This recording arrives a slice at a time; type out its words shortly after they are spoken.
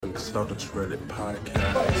Celtics Reddit podcast.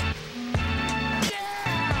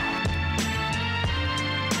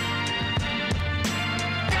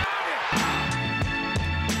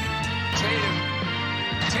 Tatum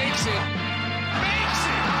takes it, makes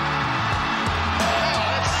it.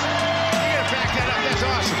 Oh, you gotta back that up. That's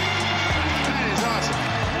awesome. That is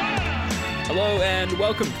awesome. Hello and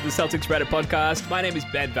welcome to the Celtics Reddit podcast. My name is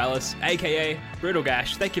Ben Vallis, aka Brutal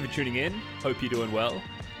Gash. Thank you for tuning in. Hope you're doing well.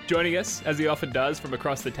 Joining us, as he often does, from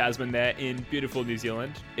across the Tasman there in beautiful New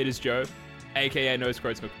Zealand, it is Joe, aka Nose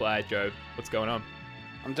Quotes McFly. Joe, what's going on?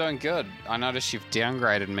 I'm doing good. I noticed you've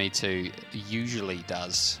downgraded me to usually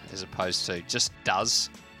does as opposed to just does.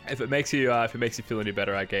 If it makes you feel any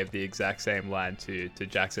better, I gave the exact same line to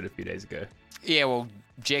Jackson a few days ago. Yeah, well,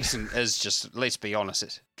 Jackson is just, let's be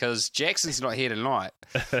honest, because Jackson's not here tonight,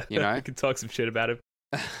 you know. We can talk some shit about him.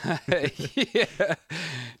 Yeah.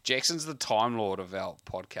 Jackson's the Time Lord of our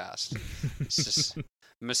podcast. He's just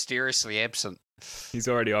mysteriously absent. He's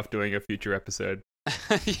already off doing a future episode.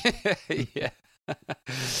 Yeah.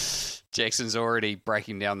 Jackson's already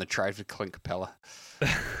breaking down the trade for Clint Capella.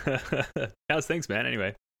 How's things, man,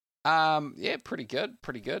 anyway? Yeah, pretty good.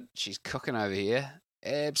 She's cooking over here.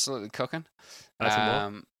 Absolutely cooking.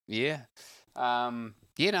 Yeah. No,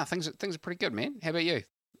 things are pretty good, man. How about you?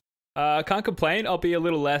 Can't complain. I'll be a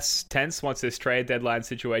little less tense once this trade deadline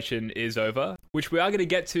situation is over, which we are going to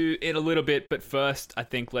get to in a little bit. But first, I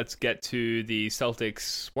think let's get to the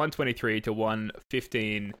Celtics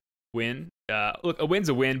 123-115 win. Look, a win's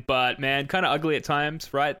a win, but man, kind of ugly at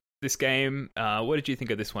times, right? This game. What did you think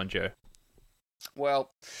of this one, Joe? Well,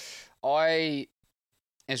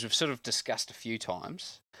 as we've sort of discussed a few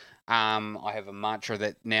times, I have a mantra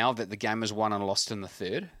that now that the game is won and lost in the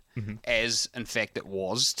third, as in fact it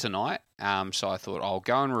was tonight. So I thought I'll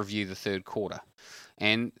go and review the third quarter.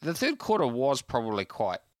 And the third quarter was probably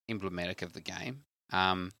quite emblematic of the game.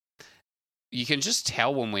 You can just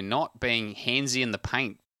tell when we're not being handsy in the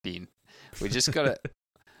paint, Ben. We just got to...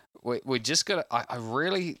 we just got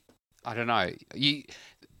to... I don't know.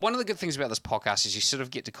 One of the good things about this podcast is you sort of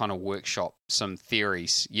get to kind of workshop some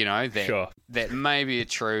theories, you know, that maybe are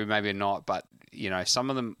true, maybe are not, but, you know, some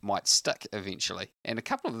of them might stick eventually. And a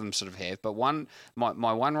couple of them sort of have. But my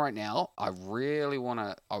one right now, I really want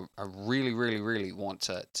to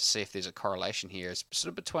see if there's a correlation here. It's sort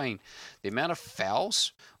of between the amount of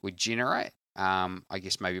fouls we generate, I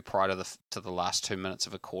guess maybe prior to the last 2 minutes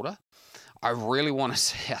of a quarter. I really want to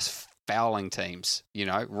see us fouling teams, you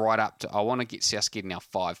know, right up to, I want to get South getting our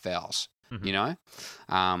 5 fouls, you know.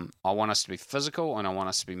 I want us to be physical and I want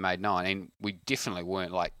us to be made known. And we definitely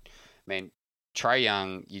weren't. Like, man, Trae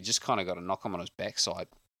Young, you just kind of got to knock him on his backside.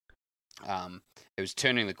 It was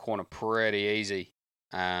turning the corner pretty easy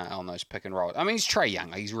on those pick and rolls. I mean, he's Trae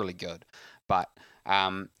Young. He's really good. But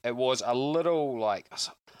it was a little like,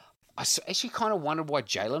 I actually kind of wondered why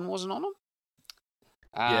Jalen wasn't on him.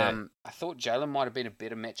 I thought Jalen might have been a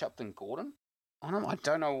better matchup than Gordon on him. I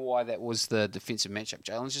don't know why that was the defensive matchup.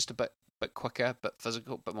 Jalen's just a bit quicker, bit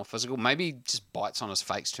more physical. Maybe he just bites on his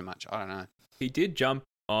fakes too much. I don't know. He did jump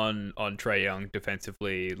on Trae Young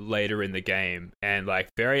defensively later in the game and like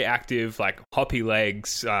very active, like hoppy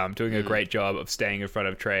legs, doing a great job of staying in front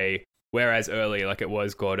of Trae. Whereas early, like it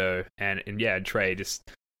was Gordo and Trae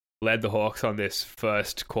just led the Hawks on this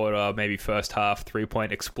first quarter, maybe first half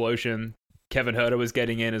 3-point explosion. Kevin Huerter was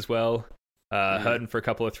getting in as well, hurting for a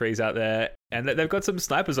couple of threes out there. And they've got some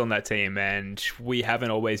snipers on that team, and we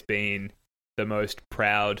haven't always been the most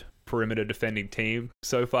proud perimeter defending team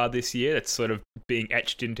so far this year. It's sort of being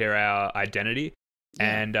etched into our identity.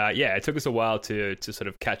 Yeah. And it took us a while to sort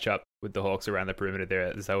of catch up with the Hawks around the perimeter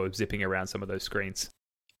there as they were zipping around some of those screens.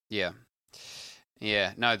 Yeah.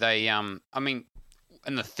 Yeah. No, they, I mean,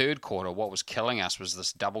 in the third quarter, what was killing us was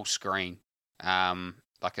this double screen.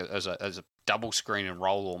 Like as a double screen and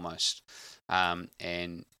roll almost.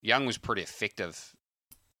 And Young was pretty effective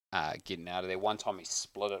getting out of there. One time he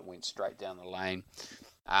split it, went straight down the lane.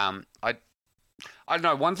 I don't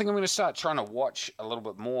know. One thing I'm going to start trying to watch a little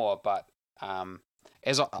bit more, but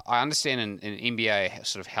as I understand in NBA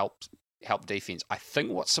sort of help defense, I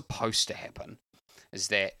think what's supposed to happen is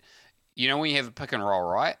that, you know, when you have a pick and roll,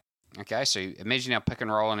 right? Okay, so imagine our pick and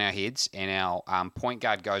roll in our heads, and our point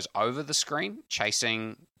guard goes over the screen,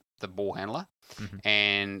 chasing the ball handler,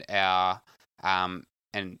 and our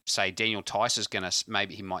and say Daniel Tice is gonna,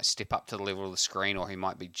 maybe he might step up to the level of the screen, or he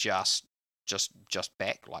might be just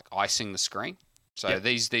back, like icing the screen. So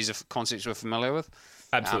these are concepts we're familiar with.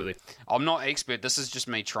 Absolutely. I'm not expert. This is just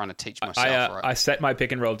me trying to teach myself. Right? I set my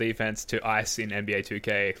pick and roll defense to ice in NBA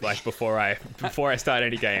 2K, like before I start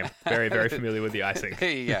any game. Very, very familiar with the icing.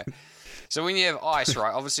 There you go. So when you have ice,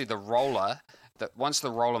 right, obviously the roller, once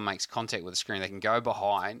the roller makes contact with the screen, they can go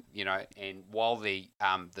behind, and while the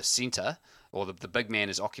center or the big man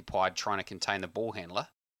is occupied trying to contain the ball handler,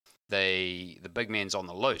 the big man's on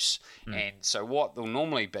the loose. And so what there'll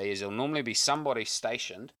normally be is there'll normally be somebody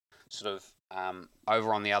stationed sort of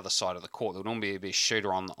over on the other side of the court. There'll normally be a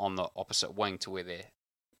shooter on the opposite wing to where they're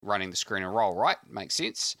running the screen and roll, right? Makes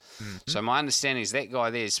sense? Mm-hmm. So my understanding is that guy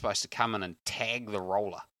there is supposed to come in and tag the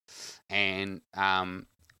roller. And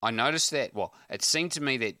I noticed that, it seemed to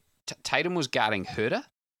me that Tatum was guarding Herter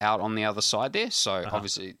out on the other side there. So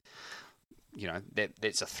obviously,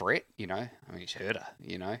 that's a threat, I mean, he's Herter,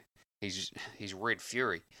 he's Red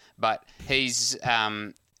Fury. But he's,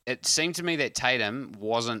 it seemed to me that Tatum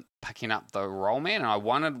wasn't picking up the roll man. And I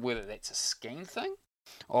wondered whether that's a scheme thing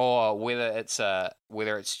or whether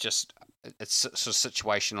it's just it's sort of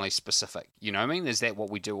situationally specific. You know what I mean? Is that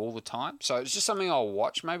what we do all the time? So it's just something I'll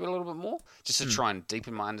watch maybe a little bit more just to try and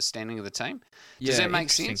deepen my understanding of the team. Does that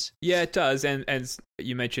make sense? Yeah, it does. And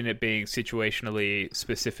you mentioned it being situationally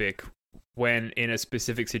specific. When in a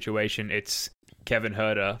specific situation, it's Kevin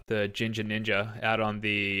Herter, the Ginger Ninja, out on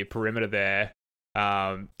the perimeter there.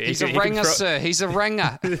 He's a ringer, sir. He's a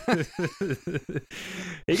ringer.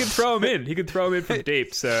 He can throw him in. He can throw him in from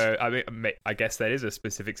deep. So I mean, I guess that is a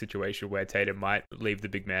specific situation where Tatum might leave the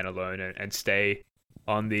big man alone and stay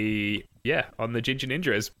on the Ginger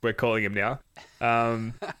Ninja, as we're calling him now.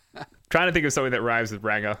 Trying to think of something that rhymes with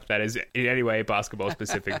ranger that is in any way basketball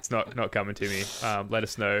specific. It's not coming to me. Let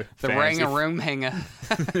us know. The ranger room hanger.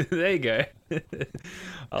 There you go.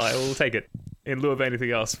 All right, we'll take it. In lieu of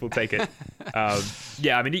anything else, we'll take it. I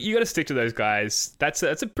mean, you got to stick to those guys. That's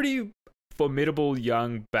a pretty formidable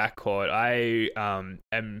young backcourt. I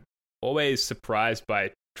am always surprised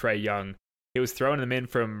by Trae Young. He was throwing them in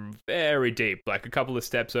from very deep, like a couple of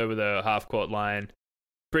steps over the half-court line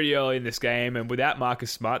pretty early in this game. And without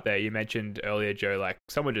Marcus Smart there, you mentioned earlier, Joe, like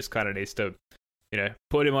someone just kind of needs to,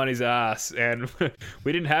 put him on his ass. And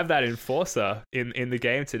we didn't have that enforcer in the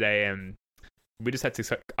game today. And we just had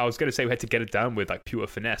to, I was going to say we had to get it done with like pure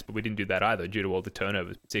finesse, but we didn't do that either due to all the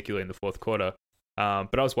turnovers, particularly in the fourth quarter.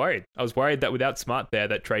 But I was worried. I was worried that without Smart there,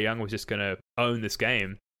 that Trae Young was just going to own this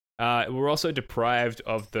game. We're also deprived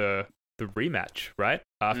of the rematch, right?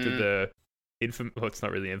 After the it's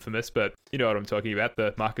not really infamous, but you know what I'm talking about,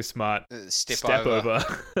 the Marcus Smart step over.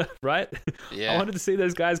 Right? Yeah. I wanted to see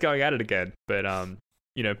those guys going at it again. But,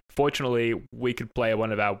 fortunately, we could play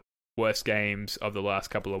one of our worst games of the last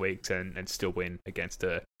couple of weeks and still win against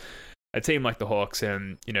a team like the Hawks.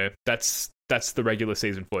 And, that's the regular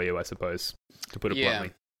season for you, I suppose, to put it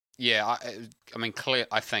bluntly. Yeah, I mean,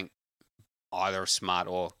 I think either Smart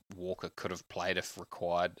or Walker could have played if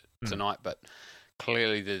required tonight, but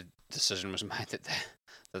clearly the decision was made that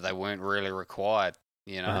they weren't really required,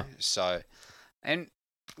 So, and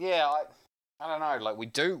I don't know. Like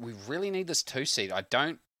we really need this 2 seed. I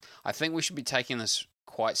think we should be taking this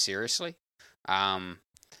quite seriously.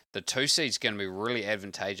 The 2 seed's going to be really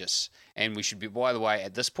advantageous, and we should be. By the way,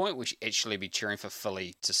 at this point, we should actually be cheering for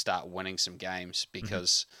Philly to start winning some games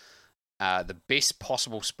because the best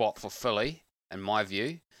possible spot for Philly, in my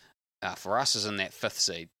view, for us is in that 5th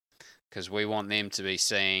seed. Because we want them to be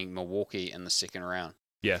seeing Milwaukee in the second round.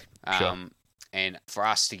 Yeah, sure. And for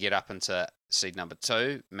us to get up into seed number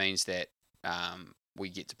 2 means that we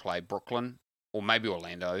get to play Brooklyn or maybe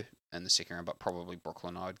Orlando in the second round, but probably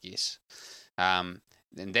Brooklyn, I would guess. And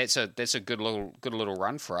that's a good little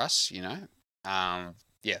run for us,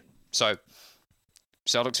 So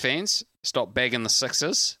Celtics fans, stop bagging the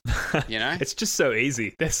Sixers. It's just so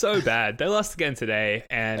easy. They're so bad. They lost again today,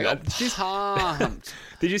 and they got pumped.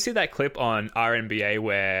 Did you see that clip on RNBA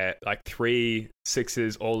where like 3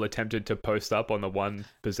 Sixers all attempted to post up on the one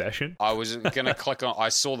possession? I was gonna click on. I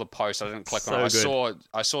saw the post. I didn't click on it.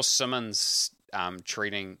 I saw Simmons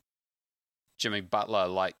treating Jimmy Butler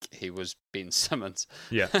like he was Ben Simmons.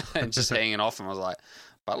 Yeah, and just hanging off him. I was like,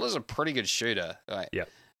 Butler's a pretty good shooter. Like, yeah.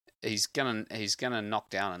 He's gonna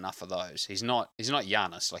knock down enough of those. He's not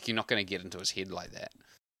Giannis. Like, you're not gonna get into his head like that.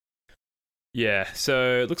 Yeah,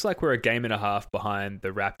 so it looks like we're a game and a half behind the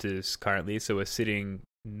Raptors currently. So we're sitting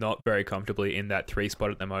not very comfortably in that 3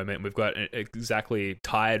 spot at the moment. We've got an exactly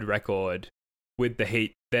tied record with the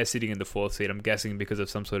Heat. They're sitting in the 4th seed. I'm guessing because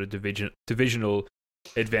of some sort of divisional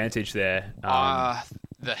advantage there.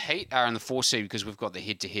 The Heat are in the 4th seed because we've got the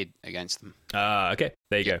head-to-head against them. Okay,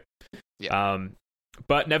 there you go. Yeah.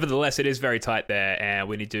 But nevertheless, it is very tight there, and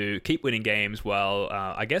we need to keep winning games while,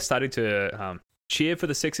 I guess, starting to cheer for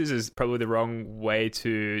the Sixers is probably the wrong way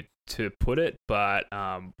to put it, but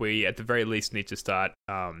we, at the very least, need to start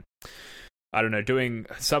I don't know, doing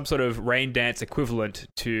some sort of rain dance equivalent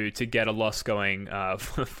to get a loss going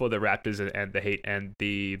for the Raptors and the Heat, and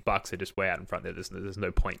the Bucks are just way out in front there. There's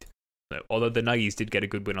no point. So, although the Nuggies did get a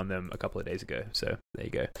good win on them a couple of days ago, so there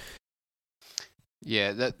you go.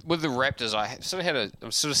 Yeah, with the Raptors, I'm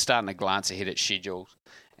sort of starting to glance ahead at schedule,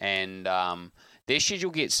 and their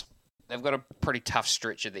schedule they've got a pretty tough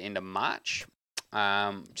stretch at the end of March.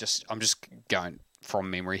 I'm just going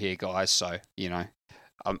from memory here, guys. So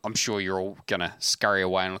I'm sure you're all gonna scurry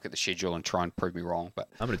away and look at the schedule and try and prove me wrong. But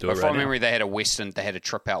I'm gonna do it right from now. memory, they had a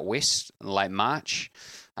trip out west in late March.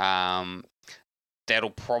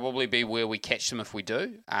 That'll probably be where we catch them if we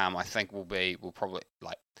do. I think we'll probably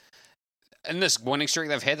like. In this winning streak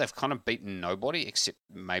they've kind of beaten nobody except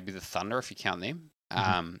maybe the Thunder if you count them.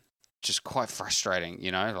 Just quite frustrating,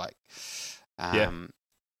 Like, it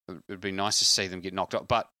would be nice to see them get knocked out.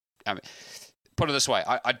 But put it this way,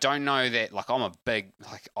 I don't know that. Like,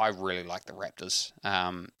 I really like the Raptors,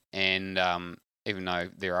 and even though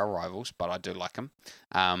there are rivals, but I do like them.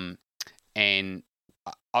 And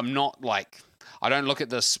I'm not like I don't look at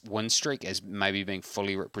this win streak as maybe being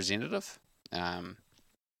fully representative.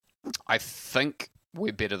 I think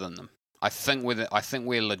we're better than them. I think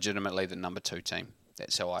we're legitimately the number 2 team.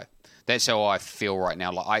 That's how I feel right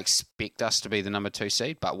now. Like, I expect us to be the number 2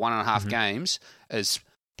 seed, but 1.5 games is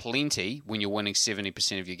plenty when you're winning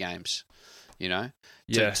 70% of your games. To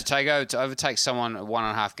overtake someone at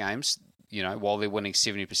 1.5 games, while they're winning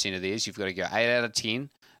 70% of theirs, you've got to go 8 out of 10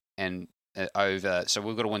 and over. So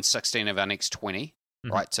we've got to win 16 of our next 20,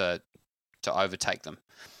 right, to overtake them.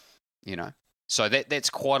 So that's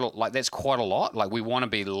quite a lot. Like, we want to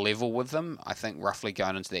be level with them. I think roughly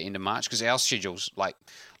going into the end of March, because our schedule's like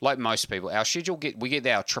most people. Our schedule we get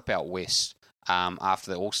our trip out west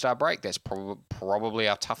after the All-Star break. That's probably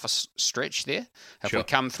our toughest stretch there. If we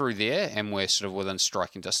come through there and we're sort of within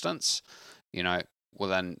striking distance,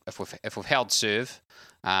 if we've held serve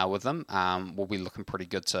with them, we'll be looking pretty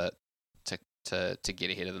good to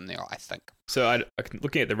get ahead of them there, I think. So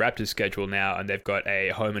looking at the Raptors' schedule now, and they've got a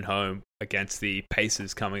home and home against the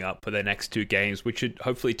Pacers coming up for their next 2 games, which should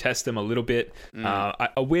hopefully test them a little bit.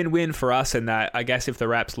 A win-win for us in that, I guess if the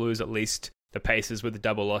Raps lose, at least the Pacers with the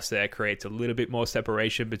double loss there creates a little bit more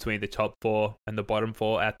separation between the top 4 and the bottom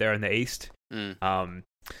 4 out there in the East.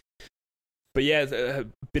 But yeah, a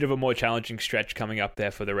bit of a more challenging stretch coming up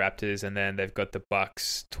there for the Raptors, and then they've got the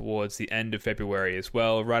Bucks towards the end of February as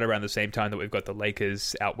well, right around the same time that we've got the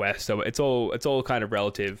Lakers out west. So it's all kind of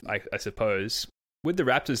relative, I suppose. With the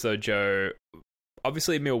Raptors though, Joe,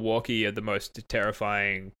 obviously Milwaukee are the most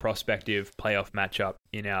terrifying prospective playoff matchup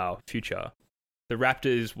in our future. The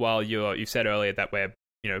Raptors, while you said earlier that we're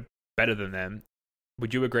better than them,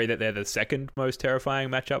 would you agree that they're the second most terrifying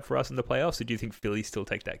matchup for us in the playoffs, or do you think Philly still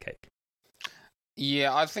take that cake?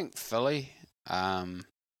 Yeah, I think Philly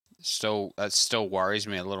still worries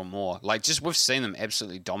me a little more. Like, just we've seen them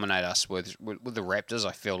absolutely dominate us with the Raptors.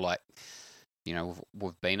 I feel like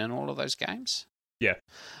we've been in all of those games. Yeah,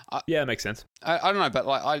 it makes sense. I don't know, but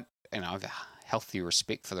like I have a healthy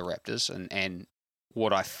respect for the Raptors, and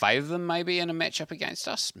would I favour them maybe in a matchup against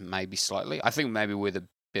us? Maybe slightly. I think maybe we're the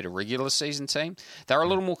better regular season team. They're a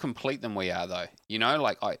little more complete than we are, though.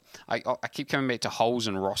 Like I keep coming back to holes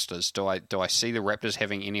in rosters. Do I see the Raptors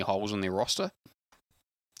having any holes in their roster?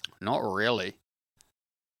 Not really.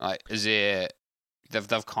 Like, is there?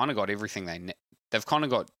 They've kind of got everything they've kind of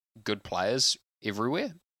got good players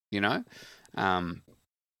everywhere. They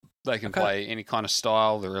can play any kind of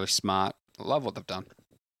style. They're really smart. I love what they've done.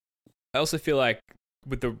 I also feel like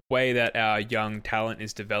with the way that our young talent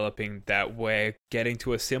is developing, that we're getting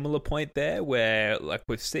to a similar point there where like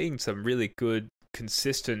we're seeing some really good,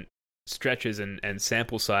 consistent stretches and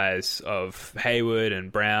sample size of Hayward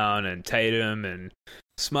and Brown and Tatum and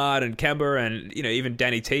Smart and Kemba, and even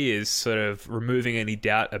Danny T is sort of removing any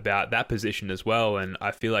doubt about that position as well. And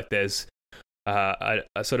I feel like there's a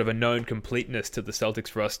sort of a known completeness to the Celtics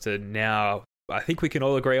for us to now. I think we can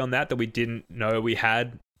all agree on that we didn't know we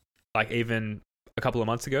had, like, even a couple of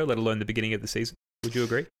months ago, let alone the beginning of the season. Would you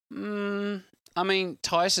agree? I mean,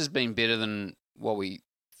 Tice has been better than what we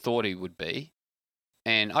thought he would be.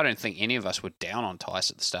 And I don't think any of us were down on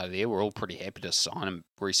Tice at the start of the year. We're all pretty happy to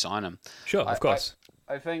re-sign him. Sure, of course.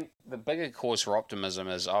 I think the bigger cause for optimism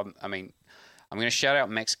is, I'm going to shout out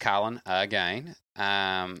Max Carlin again,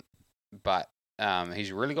 but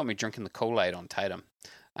he's really got me drinking the Kool-Aid on Tatum.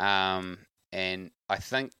 And I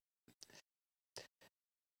think,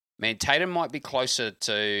 man, Tatum might be closer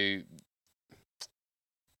to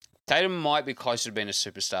being a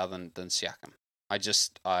superstar than Siakam.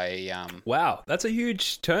 Wow, that's a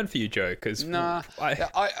huge turn for you, Joe. Because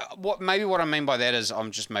what I mean by that is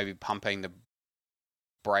I'm just maybe pumping the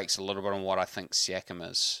brakes a little bit on what I think Siakam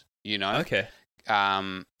is. You know, okay.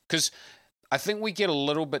 Because I think we get a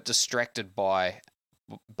little bit distracted by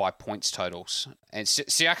points totals, and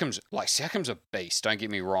Siakam's a beast. Don't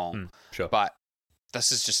get me wrong, sure. But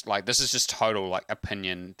this is just total like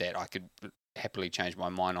opinion that I could happily change my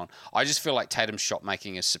mind on. I just feel like Tatum's shot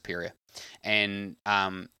making is superior, and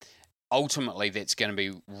ultimately that's going to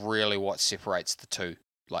be really what separates the two.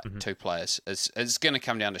 Two players. It's going to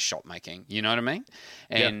come down to shot making. You know what I mean?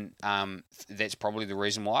 And that's probably the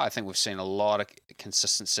reason why I think we've seen a lot of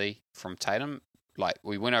consistency from Tatum. Like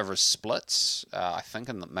we went over his splits, I think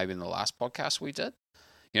maybe in the last podcast we did.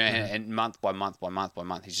 You know, and month by month by month by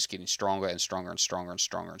month, he's just getting stronger and stronger and stronger and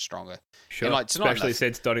stronger and stronger. Sure, and especially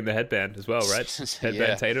since donning the headband as well, right?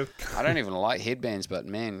 Headband Tatum. I don't even like headbands, but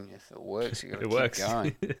man, if it works, you got to keep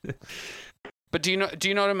going. But do you know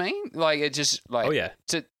what I mean? Like it just like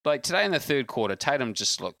today in the third quarter, Tatum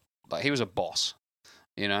just looked like he was a boss,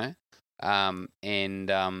 you know.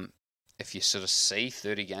 If you sort of see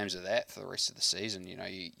 30 games of that for the rest of the season, you know,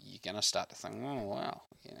 you're gonna start to think, oh wow,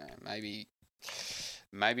 you know,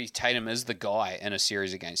 maybe Tatum is the guy in a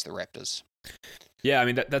series against the Raptors. Yeah, I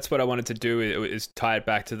mean that's what I wanted to do is tie it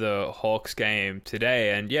back to the Hawks game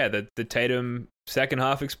today, and the Tatum second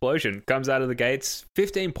half explosion comes out of the gates,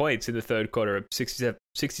 15 points in the third quarter,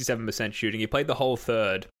 67% shooting. He played the whole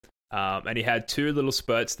third, and he had two little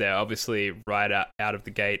spurts there, obviously right out of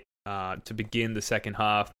the gate to begin the second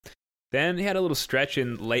half. Then he had a little stretch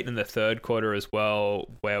late in the third quarter as well,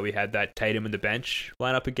 where we had that Tatum and the bench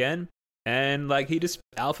line up again. And like he just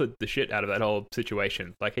alphaed the shit out of that whole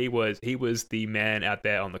situation. Like he was the man out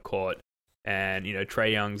there on the court. And you know,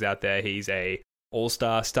 Trae Young's out there. He's a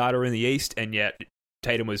all-star starter in the East, and yet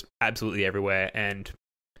Tatum was absolutely everywhere. And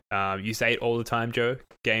you say it all the time, Joe.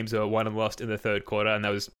 Games are won and lost in the third quarter, and that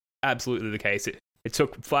was absolutely the case. It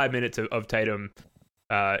took 5 minutes of Tatum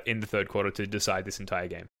in the third quarter to decide this entire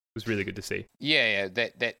game. It was really good to see. Yeah.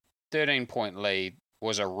 That 13-point lead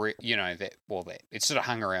was it sort of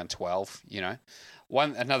hung around 12, you know.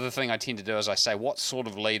 Another thing I tend to do is I say, what sort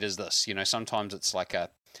of lead is this? You know, sometimes it's like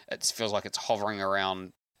it feels like it's hovering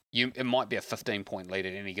around, it might be a 15-point lead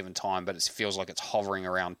at any given time, but it feels like it's hovering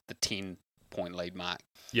around the 10-point lead mark.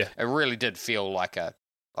 Yeah. It really did feel like a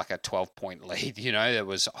 12-point lead, you know, that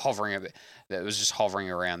was just hovering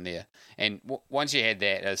around there. And once you had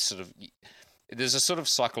that, there's a sort of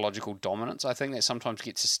psychological dominance, I think, that sometimes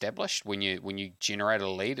gets established when you generate a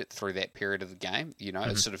lead through that period of the game. You know,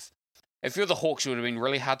 It's sort of, if you're the Hawks, it would have been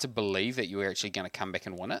really hard to believe that you were actually going to come back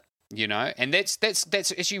and win it. You know, and that's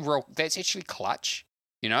actually clutch.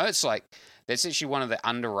 You know, it's like that's actually one of the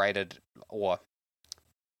underrated, or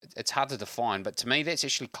it's hard to define, but to me that's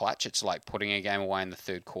actually clutch. It's like putting a game away in the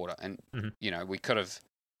third quarter, and you know,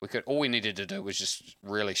 all we needed to do was just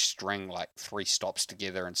really string like 3 stops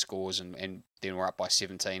together and scores, and then we're up by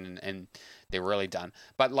 17 and they're really done.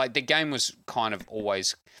 But like the game was kind of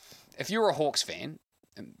always, if you're a Hawks fan,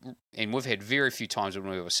 and we've had very few times when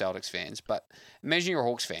we were Celtics fans, but imagine you're a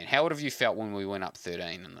Hawks fan. How would have you felt when we went up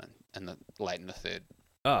 13 in the late in the third?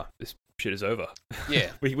 Oh, this shit is over.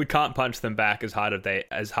 Yeah. we can't punch them back as hard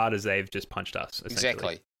as they've just punched us.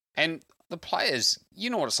 Exactly. And the players,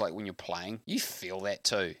 you know what it's like when you're playing. You feel that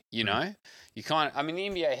too, you know? You kind of, I mean, the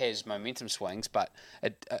NBA has momentum swings, but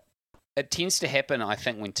it tends to happen, I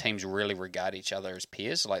think, when teams really regard each other as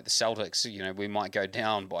peers. Like the Celtics, you know, we might go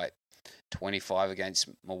down by 25 against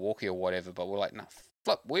Milwaukee or whatever, but we're like, no,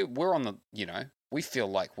 flip, we're on the, you know, we feel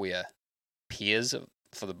like we're peers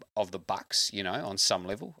of the Bucks, you know, on some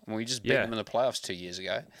level. And we just beat them in the playoffs 2 years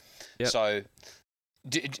ago. Yep. So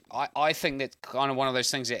I think that's kind of one of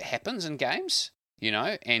those things that happens in games, you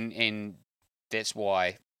know, and that's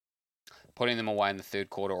why putting them away in the third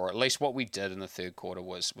quarter, or at least what we did in the third quarter,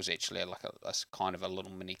 was actually like a kind of a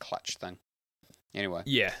little mini clutch thing. Anyway.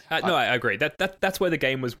 Yeah. No, I agree. That's where the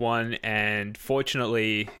game was won, and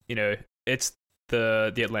fortunately, you know, it's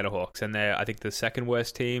the Atlanta Hawks, and they're, I think, the second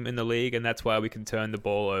worst team in the league, and that's why we can turn the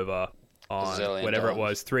ball over on whatever it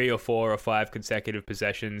was, 3 or 4 or 5 consecutive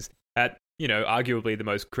possessions at, you know, arguably the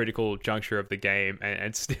most critical juncture of the game,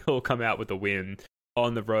 and still come out with a win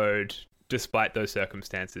on the road despite those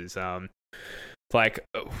circumstances.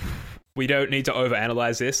 We don't need to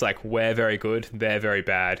overanalyze this. Like, we're very good, they're very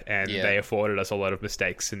bad, and they afforded us a lot of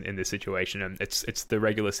mistakes in this situation. And it's the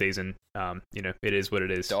regular season. You know, it is what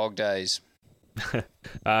it is. Dog days.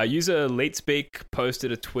 User LeetSpeak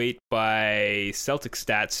posted a tweet by Celtic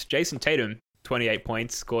Stats. Jason Tatum, 28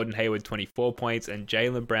 points. Gordon Hayward, 24 points. And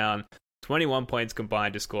Jaylen Brown, 21 points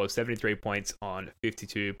combined to score 73 points on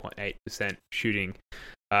 52.8% shooting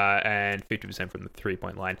and 50% from the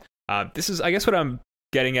 3-point line. This is, I guess, what I'm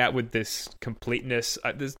getting at with this completeness.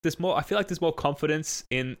 There's more. I feel like there's more confidence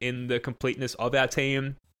in the completeness of our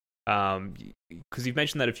team. Because you've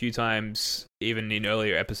mentioned that a few times, even in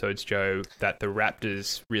earlier episodes, Joe, that the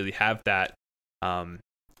Raptors really have that. For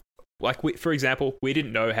example, we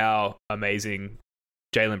didn't know how amazing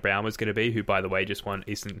Jaylen Brown was going to be, who, by the way, just won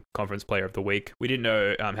Eastern Conference Player of the Week. We didn't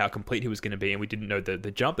know how complete he was going to be, and we didn't know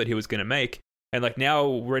the jump that he was going to make. And now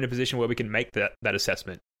we're in a position where we can make that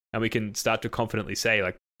assessment, and we can start to confidently say,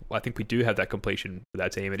 I think we do have that completion with our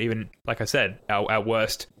team. And even, like I said, our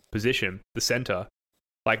worst position, the center,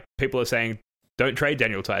 people are saying, don't trade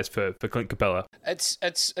Daniel Tice for Clint Capella.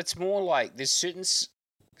 It's more like there's certain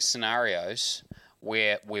scenarios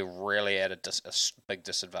where we're really at a big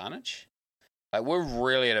disadvantage. We're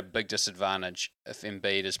really at a big disadvantage if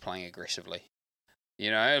Embiid is playing aggressively. He's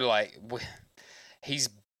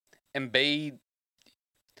Embiid.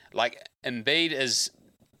 Embiid is.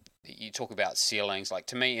 You talk about ceilings.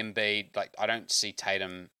 To me, Embiid. I don't see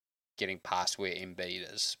Tatum getting past where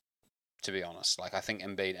Embiid is. To be honest, I think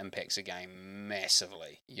Embiid impacts a game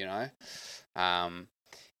massively. I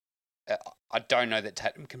don't know that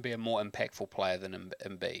Tatum can be a more impactful player than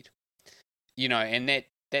Embiid. And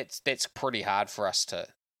that's pretty hard for us to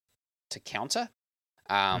counter.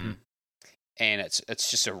 And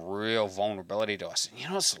it's just a real vulnerability to us.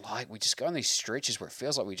 And it's we just go on these stretches where it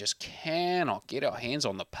feels like we just cannot get our hands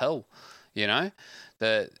on the pill. You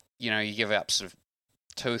give up sort of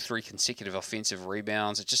 2 or 3 consecutive offensive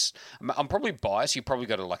rebounds. I'm probably biased. You probably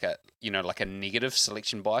got a negative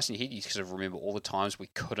selection bias in your head. You sort of remember all the times we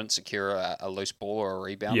couldn't secure a loose ball or a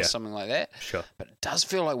rebound or something like that. Sure. But it does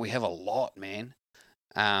feel like we have a lot, man.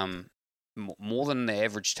 More than the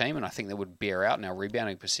average team, and I think that would bear out in our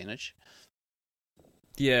rebounding percentage.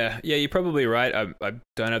 Yeah, you're probably right. I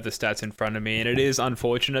don't have the stats in front of me, and it is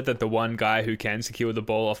unfortunate that the one guy who can secure the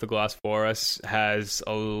ball off the glass for us has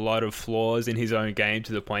a lot of flaws in his own game,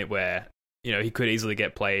 to the point where, he could easily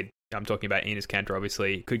get played. I'm talking about Enes Kanter,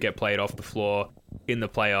 obviously. Could get played off the floor in the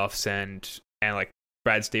playoffs, and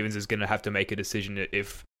Brad Stevens is going to have to make a decision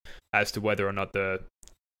as to whether or not the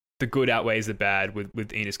good outweighs the bad with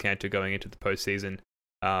Enes Kanter going into the postseason.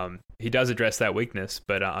 He does address that weakness,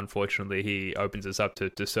 but unfortunately he opens us up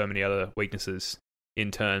to so many other weaknesses in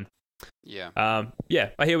turn. Yeah. I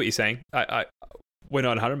hear what you're saying. We're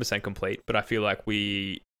not 100% complete, but I feel like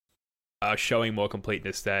we are showing more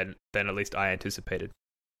completeness than at least I anticipated.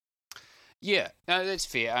 Yeah, no, that's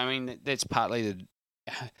fair. I mean, that's partly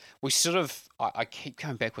we sort of, I keep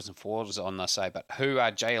going backwards and forwards on this, but who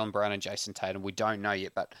are Jaylen Brown and Jason Tatum? We don't know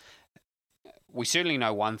yet, but we certainly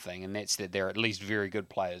know one thing, and that's that they're at least very good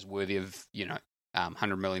players worthy of,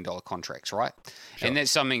 $100 million contracts, right? Sure. And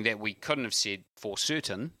that's something that we couldn't have said for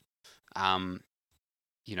certain,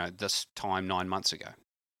 this time 9 months ago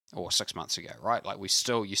or 6 months ago, right? You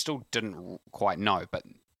still didn't quite know, but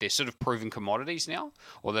they're sort of proven commodities now,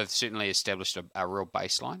 or they've certainly established a real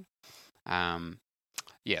baseline.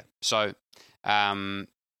 So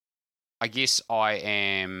I guess I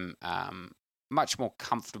am much more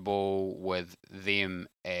comfortable with them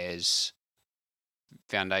as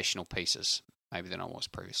foundational pieces, maybe, than I was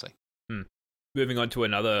previously. Moving on to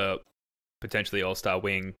another potentially all-star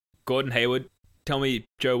wing, Gordon Hayward. Tell me,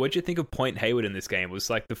 Joe, what did you think of Point Hayward in this game? It was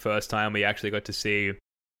the first time we actually got to see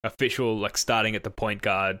official, starting at the point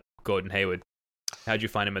guard, Gordon Hayward. How'd you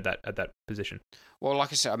find him at that position? Well,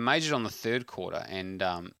 like I said, I majored on the third quarter, and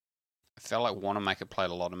I felt like Wanamaker played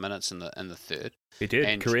a lot of minutes in the third. He did.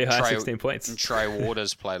 And career high 16 points. And Trey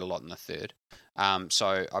Waters played a lot in the third.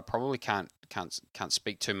 So I probably can't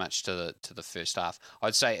speak too much to the first half.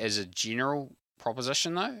 I'd say as a general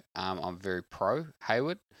proposition, though, I'm very pro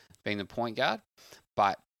Hayward being the point guard,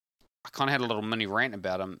 but I kind of had a little mini rant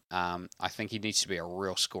about him. I think he needs to be a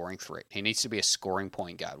real scoring threat. He needs to be a scoring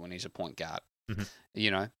point guard when he's a point guard.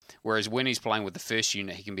 Mm-hmm. Whereas when he's playing with the first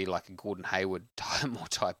unit, he can be like a Gordon Hayward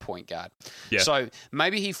type point guard. Yeah. So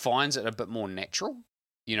maybe he finds it a bit more natural,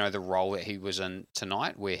 the role that he was in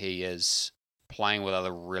tonight, where he is playing with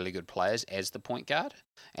other really good players as the point guard,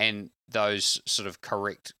 and those sort of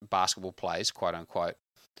correct basketball plays, quote unquote,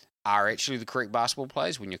 are actually the correct basketball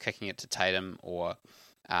plays when you're kicking it to Tatum or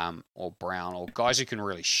Brown, or guys who can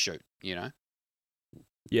really shoot.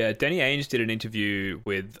 Yeah, Danny Ainge did an interview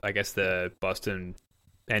with, I guess, the Boston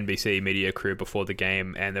NBC media crew before the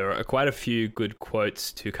game, and there were quite a few good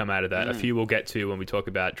quotes to come out of that. A few we'll get to when we talk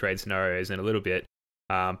about trade scenarios in a little bit.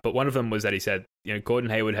 But one of them was that he said, Gordon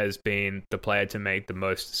Hayward has been the player to make the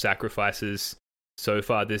most sacrifices so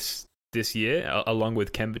far this this year, along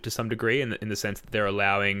with Kemba to some degree, in the sense that they're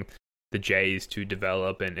allowing the Jays to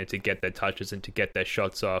develop and to get their touches and to get their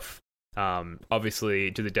shots off,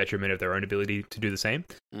 obviously to the detriment of their own ability to do the same.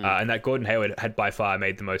 And that Gordon Hayward had by far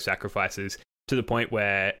made the most sacrifices, to the point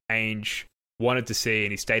where Ainge wanted to see,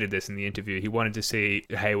 and he stated this in the interview, he wanted to see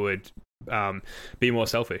Hayward be more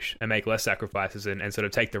selfish and make less sacrifices and sort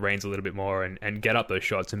of take the reins a little bit more and get up those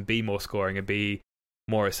shots and be more scoring and be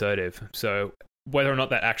more assertive. So whether or not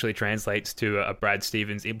that actually translates to a Brad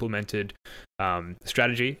Stevens implemented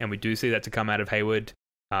strategy, and we do see that to come out of Hayward,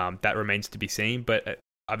 that remains to be seen. But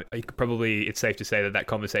it's safe to say that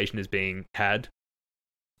conversation is being had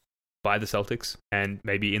by the Celtics and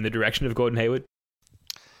maybe in the direction of Gordon Hayward.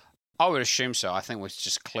 I would assume so. I think we're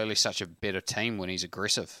just clearly such a better team when he's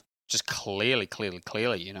aggressive. Just clearly,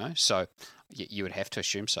 you know? So you would have to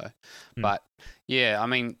assume so. But, yeah, I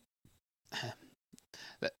mean,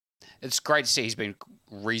 it's great to see he's been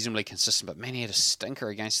reasonably consistent, but man, he had a stinker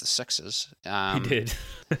against the Sixers. He did.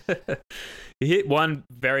 He hit one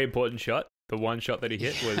very important shot. The one shot that he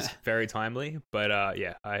hit was very timely. But,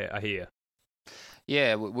 yeah, I hear.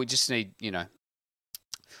 Yeah, we just need, you know,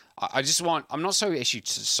 I'm not so actually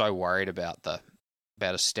so worried about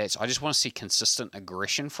his stats. I just want to see consistent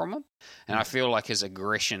aggression from him. And I feel like his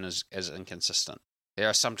aggression is inconsistent. There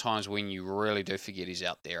are some times when you really do forget he's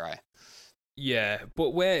out there, eh? Yeah,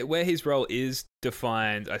 but where his role is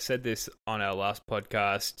defined, I said this on our last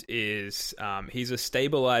podcast, is he's a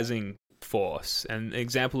stabilizing force. And an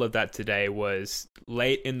example of that today was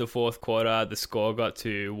late in the fourth quarter, the score got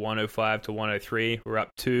to 105 to 103. We're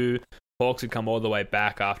up 2. Hawks had come all the way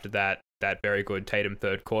back after that very good Tatum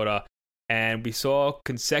third quarter. And we saw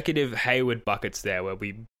consecutive Hayward buckets there where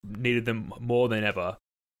we needed them more than ever.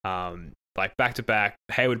 Like back-to-back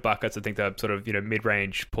Hayward buckets. I think they're sort of, you know,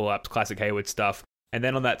 mid-range pull-ups, classic Hayward stuff. And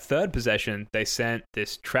then on that third possession, they sent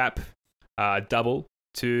this trap double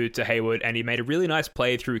to Hayward, and he made a really nice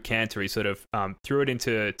play through Cantor. He sort of threw it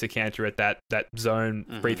into Cantor at that zone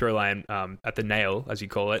free throw line at the nail, as you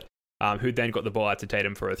call it, who then got the ball out to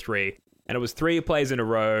Tatum for a 3. And it was 3 plays in a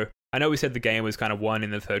row. I know we said the game was kind of won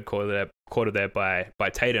in the third quarter there by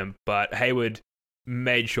Tatum, but Hayward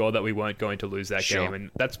made sure that we weren't going to lose that game.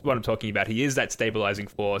 And that's what I'm talking about. He is that stabilizing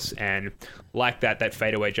force, and like that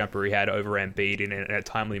fadeaway jumper he had over Embiid in a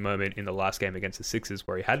timely moment in the last game against the Sixers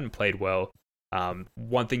where he hadn't played well.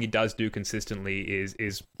 One thing he does do consistently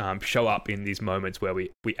is show up in these moments where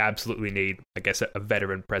we absolutely need, I guess, a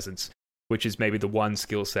veteran presence, which is maybe the one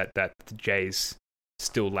skill set that the Jays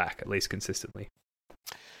still lack, at least consistently.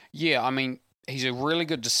 Yeah, I mean, he's a really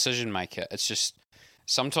good decision maker. It's just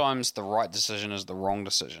sometimes the right decision is the wrong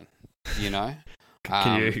decision, you know?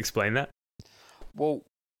 Can you explain that? Well,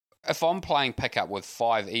 if I'm playing pickup with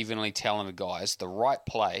 5 evenly talented guys, the right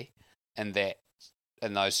play in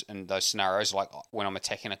those scenarios, like when I'm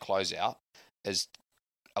attacking a closeout, is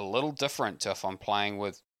a little different to if I'm playing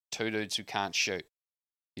with 2 dudes who can't shoot,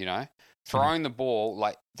 you know? Throwing the ball,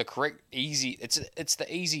 like the correct easy, it's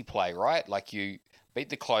the easy play, right? Like you beat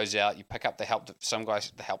the closeout, you pick up the help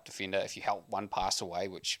defender. If you help one pass away,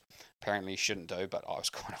 which apparently you shouldn't do, but I was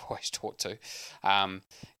kind of always taught to,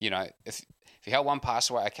 you know, if you help one pass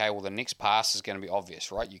away, okay, well the next pass is going to be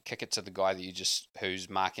obvious, right? You kick it to the guy who's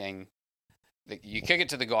marking. You kick it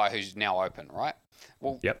to the guy who's now open, right?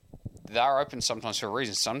 Well, yep. They're open sometimes for a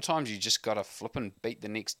reason. Sometimes you just got to flip and beat the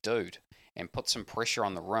next dude and put some pressure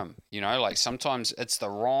on the rim. You know, like sometimes it's the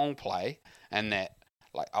wrong play, and that,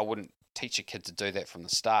 like, I wouldn't teach a kid to do that from the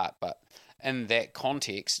start, but in that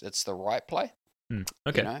context, it's the right play.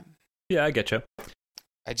 Okay. You know? Yeah, I get you.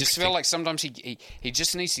 I just feel like sometimes he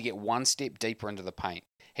just needs to get one step deeper into the paint.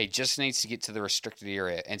 He just needs to get to the restricted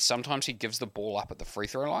area, and sometimes he gives the ball up at the free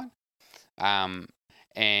throw line,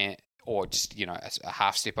 or just, you know, a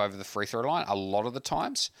half step over the free throw line. A lot of the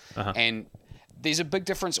times, and there's a big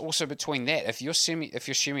difference also between that. If you're Semi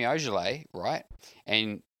Ojeleye, right,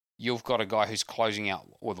 and you've got a guy who's closing out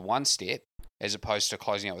with 1 step as opposed to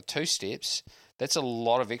closing out with 2 steps, that's a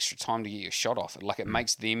lot of extra time to get your shot off. Like, it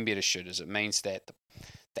makes them better shooters. It means that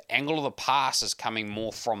the angle of the pass is coming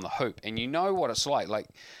more from the hoop. And you know what it's like. Like,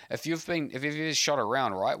 if you've ever shot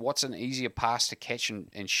around, right, what's an easier pass to catch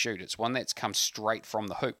and shoot? It's one that's come straight from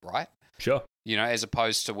the hoop, right? Sure. You know, as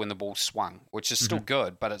opposed to when the ball's swung, which is still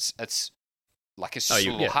good, but it's like it's just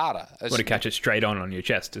a little harder. You want to catch it straight on your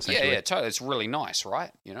chest, essentially. Yeah, totally. It's really nice,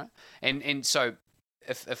 right? You know, and so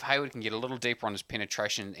if Hayward can get a little deeper on his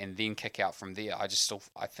penetration and then kick out from there,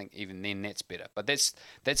 I think even then that's better. But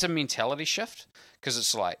that's a mentality shift, because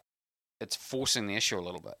it's like it's forcing the issue a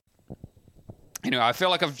little bit. Anyway, I feel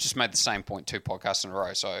like I've just made the same point 2 podcasts in a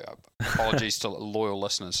row, so apologies to loyal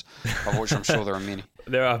listeners, of which I'm sure there are many.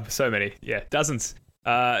 There are so many. Yeah, dozens.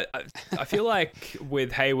 I feel like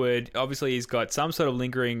with Hayward, obviously he's got some sort of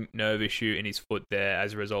lingering nerve issue in his foot there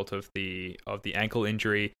as a result of the ankle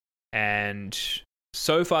injury. And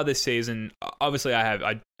so far this season, obviously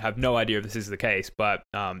I have no idea if this is the case, but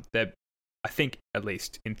I think, at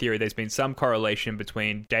least in theory, there's been some correlation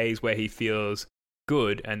between days where he feels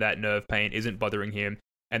good and that nerve pain isn't bothering him,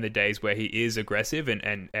 and the days where he is aggressive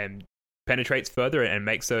and penetrates further and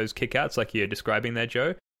makes those kickouts like you're describing there,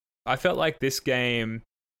 Joe. I felt like this game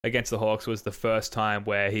against the Hawks was the first time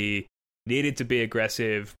where he needed to be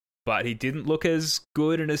aggressive, but he didn't look as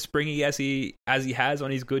good and as springy as he has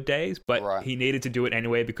on his good days, but he needed to do it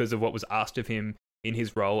anyway because of what was asked of him in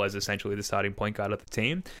his role as essentially the starting point guard of the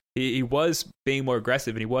team. He was being more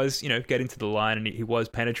aggressive, and he was, getting to the line, and he was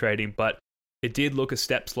penetrating, but it did look a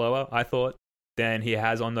step slower, I thought, than he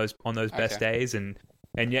has on those best days, and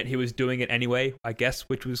yet he was doing it anyway, I guess,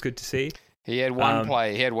 which was good to see. He had one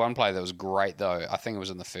play. He had one play that was great, though. I think it was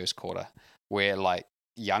in the first quarter where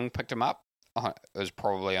Young picked him up. It was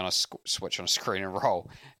probably on a switch on a screen and roll,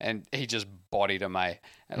 and he just bodied him,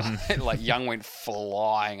 and Young went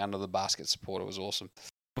flying under the basket support. It was awesome.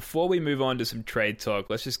 Before we move on to some trade talk,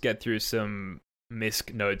 let's just get through some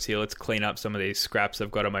misc notes here. Let's clean up some of these scraps I've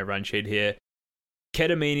got on my run sheet here.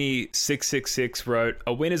 Ketamini666 wrote,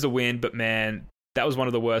 "A win is a win, but man, that was one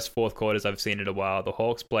of the worst fourth quarters I've seen in a while. The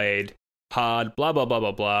Hawks played hard, blah, blah, blah,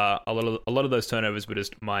 blah, blah. A lot of those turnovers were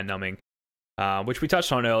just mind-numbing," which we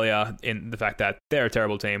touched on earlier in the fact that they're a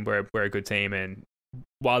terrible team, we're a good team, and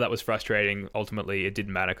while that was frustrating, ultimately it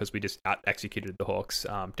didn't matter because we just out-executed the Hawks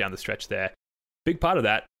down the stretch there. Big part of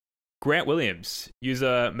that, Grant Williams,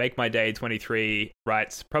 user MakeMyDay23,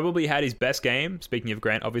 writes, "Probably had his best game," speaking of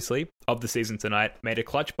Grant, obviously, "of the season tonight. Made a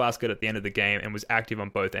clutch basket at the end of the game and was active on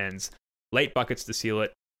both ends. Late buckets to seal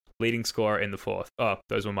it. Leading scorer in the fourth." Oh,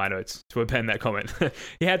 those were my notes to append that comment.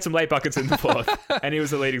 He had some late buckets in the fourth, and he was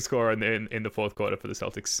the leading scorer in the fourth quarter for the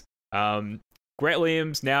Celtics. Grant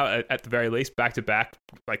Williams, now at the very least, back-to-back,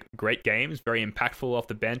 great games, very impactful off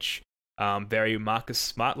the bench, very Marcus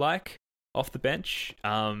Smart-like off the bench.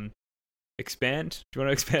 Expand? Do you want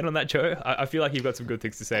to expand on that, Joe? I feel like you've got some good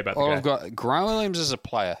things to say about the guy. I've got Grant Williams as a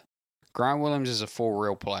player. Grant Williams is a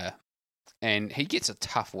for-real player, and he gets a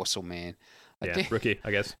tough whistle, man. Rookie,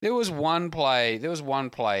 I guess. There was one play. He got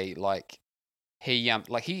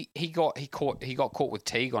caught with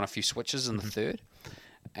Teague on a few switches in the third,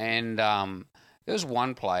 and there was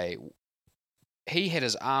one play. He had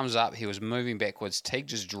his arms up. He was moving backwards. Teague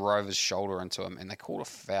just drove his shoulder into him, and they called a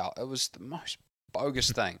foul. It was the most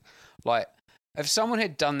bogus thing. If someone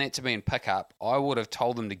had done that to me in pickup, I would have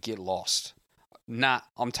told them to get lost. Nah,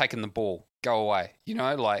 I'm taking the ball. Go away.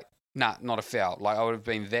 Nah, not a foul. I would have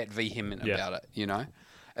been that vehement about it,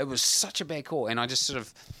 It was such a bad call, and I just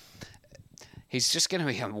he's just going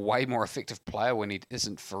to be a way more effective player when he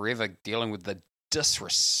isn't forever dealing with the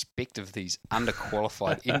disrespect of these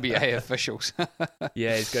underqualified NBA officials.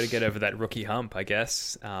 Yeah, he's got to get over that rookie hump, I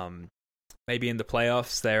guess. Maybe in the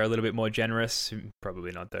playoffs they're a little bit more generous.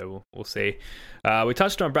 Probably not, though. We'll see. We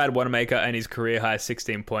touched on Brad Wanamaker and his career-high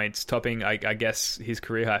 16 points, topping, I guess, his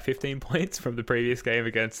career-high 15 points from the previous game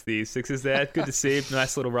against the Sixers there. Good to see.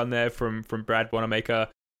 Nice little run there from Brad Wanamaker.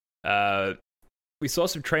 We saw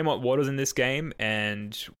some Tremont Waters in this game,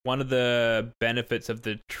 and one of the benefits of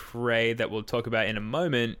the trade that we'll talk about in a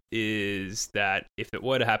moment is that if it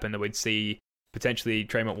were to happen, that we'd see potentially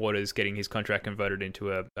Tremont Waters getting his contract converted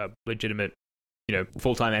into a legitimate,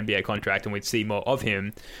 full-time NBA contract, and we'd see more of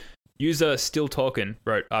him. User Still Talkin'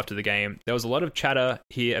 wrote after the game, "There was a lot of chatter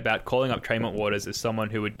here about calling up Tremont Waters as someone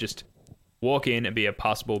who would just walk in and be a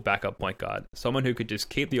passable backup point guard, someone who could just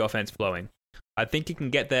keep the offense flowing. I think he can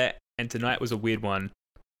get there, and tonight was a weird one,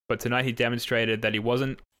 but tonight he demonstrated that he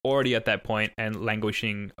wasn't already at that point and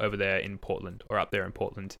languishing over there in Portland, or up there in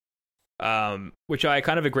Portland." Which I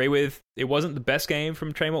kind of agree with. It wasn't the best game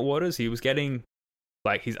from Tremont Waters. He was getting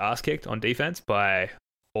his ass kicked on defense by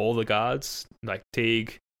all the guards, like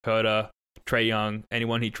Teague, Herter, Trae Young,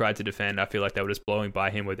 anyone he tried to defend. I feel like they were just blowing by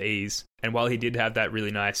him with ease. And while he did have that really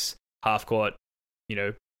nice half-court,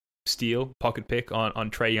 steal, pocket pick on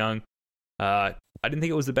Trae Young, I didn't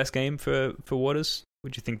think it was the best game for Waters.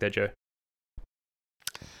 What do you think there, Joe?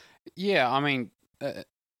 Yeah, I mean,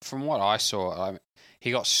 from what I saw, he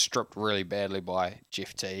got stripped really badly by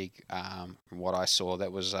Jeff Teague. From what I saw,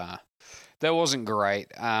 that wasn't great.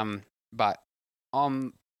 But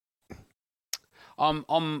I'm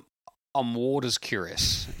Waters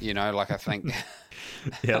curious. I think.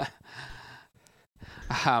 Yeah.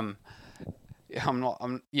 I'm not.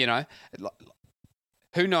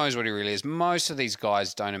 who knows what he really is? Most of these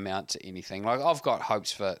guys don't amount to anything. Like I've got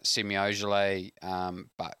hopes for Semi Ojeleye,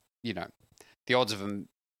 but the odds of him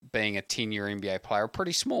being a 10-year NBA player are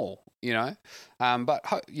pretty small. But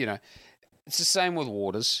it's the same with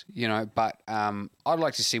Waters. But I'd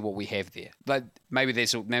like to see what we have there. Like maybe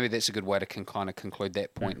that's a good way to kind of conclude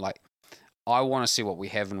that point. Like I want to see what we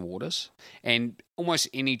have in Waters, and almost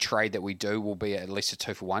any trade that we do will be at least a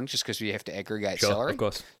 2-for-1, just because we have to aggregate salary. Of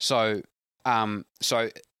course. So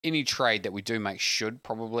any trade that we do make should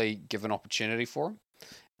probably give an opportunity for him.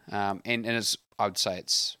 And I would say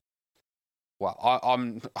it's. Well,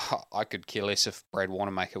 I could care less if Brad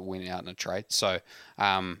Wanamaker went out in a trade. So,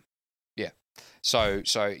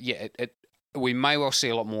 we may well see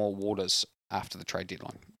a lot more Waters after the trade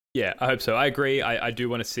deadline. Yeah, I hope so. I agree. I do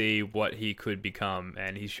want to see what he could become,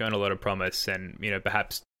 and he's shown a lot of promise. And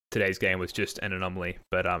perhaps today's game was just an anomaly,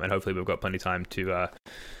 but and hopefully we've got plenty of time to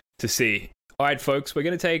see. All right, folks, we're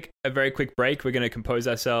going to take a very quick break. We're going to compose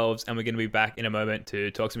ourselves, and we're going to be back in a moment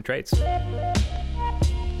to talk some trades.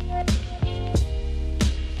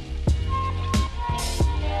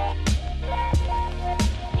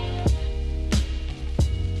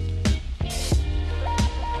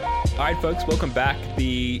 All right, folks, welcome back.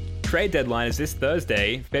 The trade deadline is this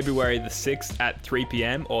Thursday, February the 6th at 3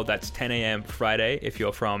 p.m., or that's 10 a.m. Friday if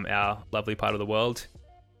you're from our lovely part of the world.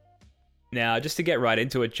 Now, just to get right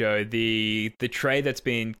into it, Joe, the trade that's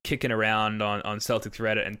been kicking around on Celtics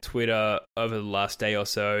Reddit and Twitter over the last day or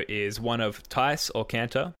so is one of Tice or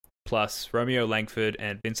Cantor, plus Romeo Langford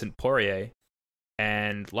and Vincent Poirier,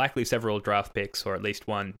 and likely several draft picks, or at least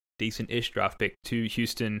one decent-ish draft pick, to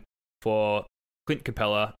Houston for Clint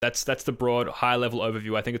Capella. That's the broad, high-level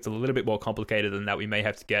overview. I think it's a little bit more complicated than that. We may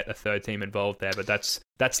have to get a third team involved there, but that's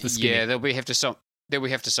the skinny. Yeah, there'll be have to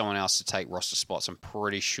someone else to take roster spots. I'm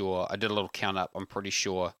pretty sure. I did a little count up. I'm pretty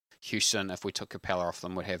sure Houston, if we took Capella off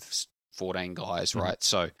them, would have 14 guys, right?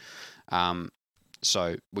 So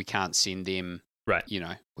we can't send them. Right.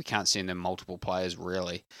 We can't send them multiple players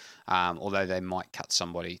really. Although they might cut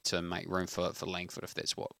somebody to make room for Langford if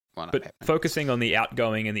that's what. But focusing on the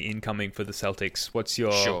outgoing and the incoming for the Celtics, what's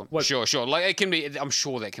your sure? Like it can be. I'm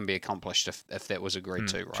sure that can be accomplished if that was agreed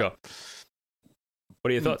to. Right. Sure. What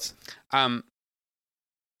are your thoughts?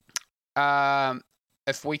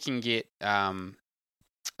 If we can get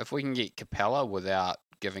Capella without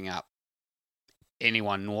giving up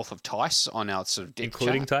anyone north of Tice on our sort of depth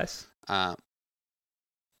including chart, Tice.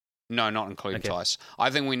 No, not including Tice. I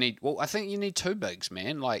think you need two bigs,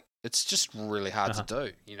 man. Like it's just really hard to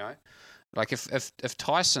do, Like if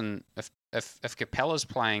Tyson if Capella's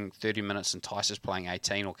playing 30 minutes and Tice is playing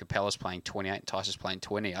 18, or Capella's playing 28 and Tice is playing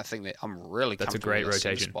 20, I think that I'm really that's a great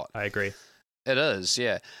rotation spot. I agree. It is,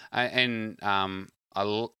 yeah. And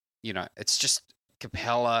it's just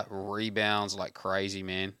Capella rebounds like crazy,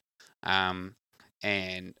 man. And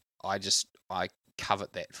I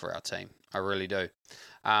covet that for our team. I really do.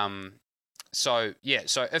 So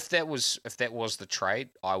if that was the trade,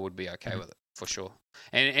 I would be okay with it for sure.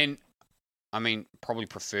 And I mean, probably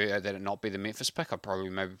prefer that it not be the Memphis pick. I'd probably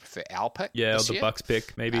maybe prefer our pick. Yeah, or the Bucks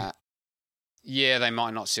pick maybe. Yeah, they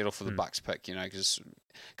might not settle for the Bucks pick, because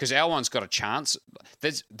our one's got a chance.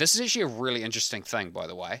 This is actually a really interesting thing, by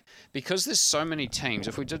the way, because there's so many teams.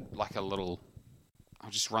 If we did like I'll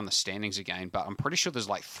just run the standings again, but I'm pretty sure there's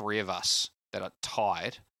like 3 of us that are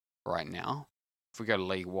tied right now. If we go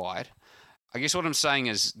league wide, I guess what I'm saying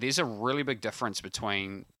is there's a really big difference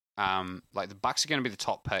between like the Bucks are going to be the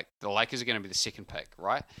top pick, the Lakers are going to be the second pick,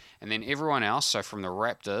 right? And then everyone else, so from the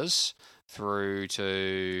Raptors through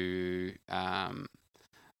to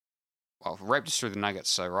Raptors through the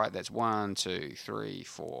Nuggets, so right, that's 1, 2, 3,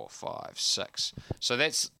 4, 5, 6. So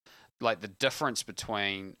that's like the difference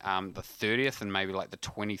between the 30th and maybe like the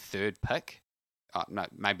 23rd pick. No,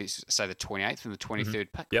 maybe say the 28th and the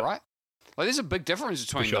 23rd pick, right? Like there's a big difference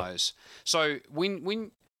between those. So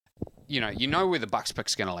when you know where the Bucks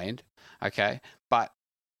pick's going to land, okay? But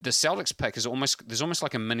the Celtics pick is there's almost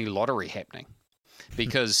like a mini lottery happening,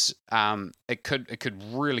 because it could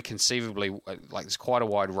really conceivably, like there's quite a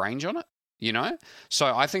wide range on it,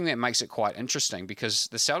 So I think that makes it quite interesting, because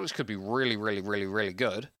the Celtics could be really, really, really, really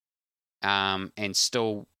good, and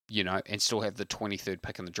still have the 23rd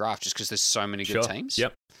pick in the draft, just because there's so many good teams.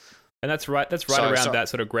 Yep. And that's right. That's right around that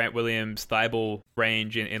sort of Grant Williams, Thibault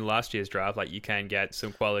range in last year's draft. Like you can get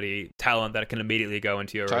some quality talent that can immediately go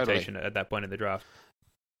into your rotation at that point in the draft.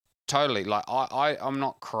 Totally. Like I'm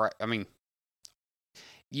not correct. I mean,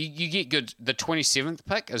 you get good. The 27th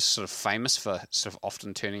pick is sort of famous for sort of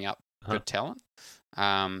often turning up good talent.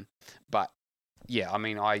 But yeah, I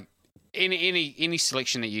mean, any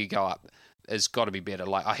selection that you go up, has got to be better.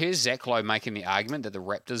 Like I hear Zach Lowe making the argument that the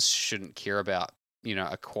Raptors shouldn't care about,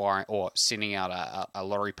 acquiring or sending out a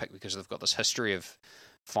lottery pick because they've got this history of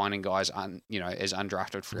finding guys as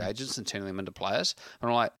undrafted free agents and turning them into players. And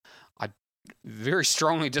I'm like, I very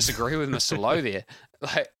strongly disagree with Mr. Lowe there.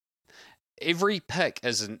 Like every pick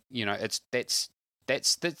isn't, that's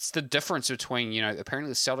the difference between,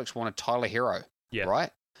 apparently the Celtics wanted Tyler Hero,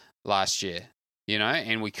 right, last year,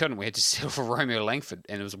 and we couldn't. We had to settle for Romeo Langford,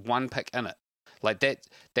 and there was one pick in it. Like that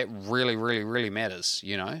really, really, really matters,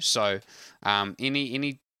 So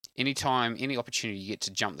any time, any opportunity you get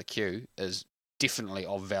to jump the queue is definitely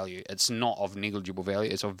of value. It's not of negligible value.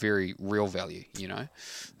 It's of very real value,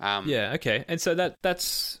 Yeah, okay. And so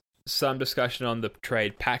that's some discussion on the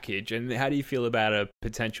trade package. And how do you feel about a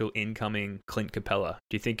potential incoming Clint Capella?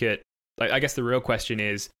 Do you think I guess the real question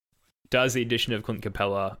is, does the addition of Clint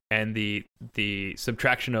Capella and the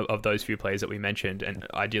subtraction of those few players that we mentioned, and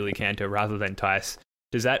ideally Cantor rather than Tice,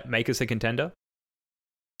 does that make us a contender?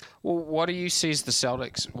 Well, what do you see as the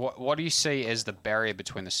Celtics? What do you see as the barrier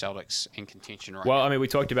between the Celtics and contention right now? Well, I mean, we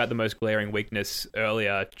talked about the most glaring weakness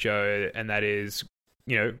earlier, Joe, and that is,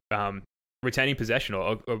 retaining possession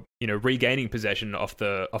or regaining possession off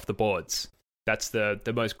the boards. That's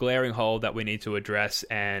the most glaring hole that we need to address,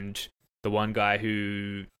 and the one guy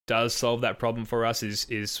who does solve that problem for us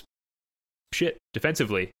is shit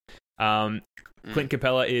defensively. Clint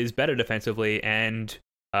Capella is better defensively and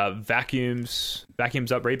vacuums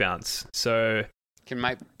up rebounds. So can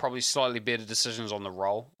make probably slightly better decisions on the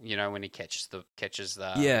roll. When he catches a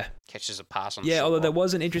pass on. Yeah, although there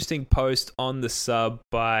was an interesting post on the sub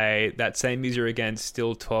by that same user again,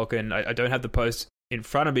 still talking. I don't have the post in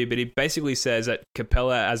front of me, but he basically says that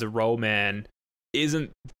Capella as a roll man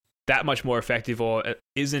isn't that much more effective or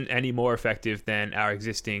isn't any more effective than our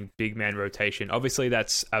existing big man rotation. Obviously,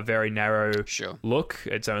 that's a very narrow look.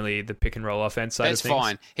 It's only the pick and roll offense side of things. That's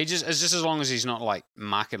fine. It's just as long as he's not like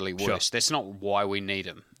markedly worse. Sure. That's not why we need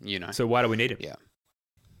him, So why do we need him? Yeah.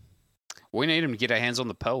 We need him to get our hands on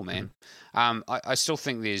the pill, man. I still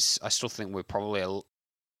think we're probably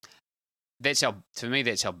that's our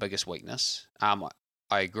biggest weakness. I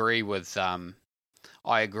agree with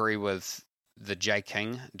the J.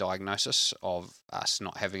 King diagnosis of us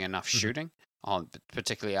not having enough shooting,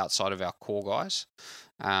 particularly outside of our core guys.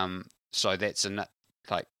 So that's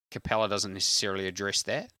Capella doesn't necessarily address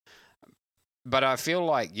that. But I feel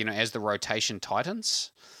like, as the rotation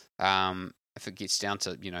tightens, if it gets down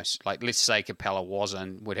to, let's say Capella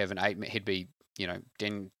would have an 8-man, he'd be,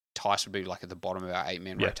 then Tice would be like at the bottom of our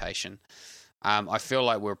 8-man rotation. I feel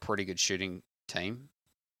like we're a pretty good shooting team,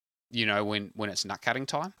 when it's nut cutting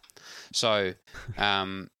time. So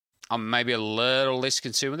I'm maybe a little less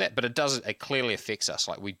concerned with that, but it clearly affects us.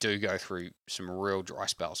 Like we do go through some real dry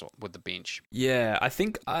spells with the bench. Yeah, I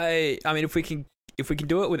think I mean if we can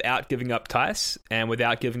do it without giving up Tice and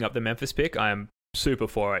without giving up the Memphis pick, I'm super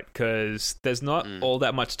for it because there's not all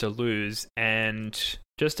that much to lose. And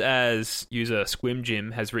just as user Squim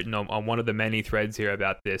Jim has written on one of the many threads here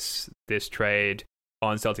about this trade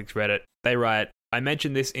on Celtics Reddit, they write, I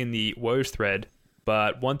mentioned this in the woes thread,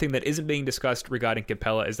 but one thing that isn't being discussed regarding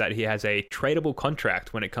Capella is that he has a tradable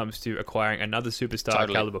contract when it comes to acquiring another superstar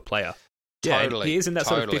caliber player. Yeah, he is in that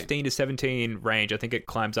sort of 15 to 17 range. I think it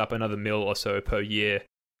climbs up another mil or so per year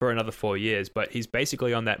for another 4 years, but he's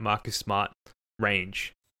basically on that Marcus Smart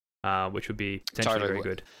range, which would be potentially very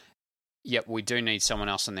good. Yep, we do need someone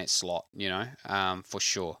else in that slot, for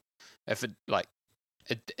sure. If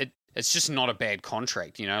it's just not a bad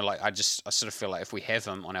contract, I sort of feel like if we have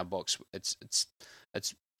him on our books, it's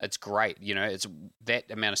great, it's that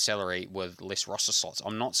amount of salary with less roster slots.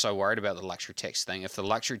 I'm not so worried about the luxury tax thing. If the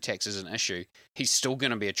luxury tax is an issue, he's still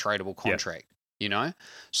going to be a tradable contract,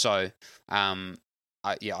 So,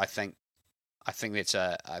 I think it's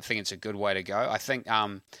a good way to go. I think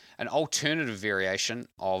an alternative variation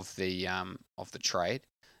of the trade,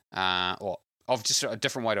 or of just a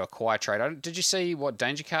different way to acquire trade. Did you see what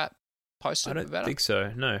Danger Cart posted about it? I don't think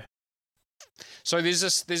so. No. So there's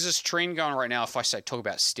this trend going right now. If I talk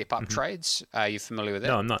about step up trades, are you familiar with that?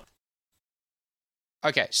 No, I'm not.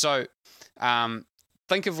 Okay, so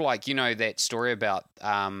think of that story about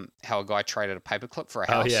how a guy traded a paperclip for a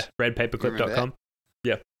house. Oh yeah, redpaperclip.com.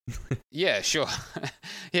 Yeah. Yeah, sure.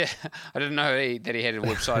 Yeah, I didn't know that he had a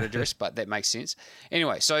website address, but that makes sense.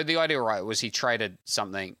 Anyway, so the idea, right, was he traded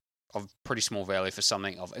something of pretty small value for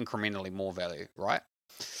something of incrementally more value, right?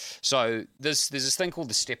 So there's this thing called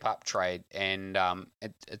the step-up trade, and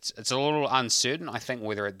it's a little uncertain, I think,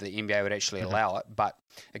 whether the NBA would actually allow it, but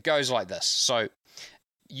it goes like this. So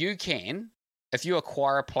you can, if you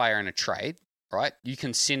acquire a player in a trade, right, you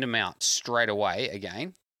can send them out straight away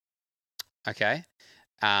again Okay,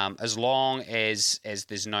 as long as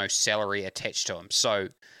there's no salary attached to him. So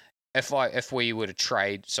if we were to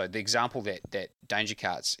trade, so the example that Danger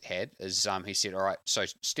Carts had is he said, all right, so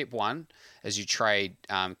step one is you trade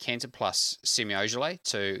Cantor plus Semi Ojeleye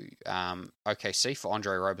to OKC for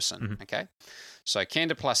Andre Roberson. Okay, so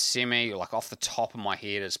Cantor plus Semi, like off the top of my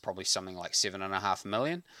head, is probably something like $7.5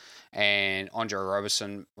 million, and Andre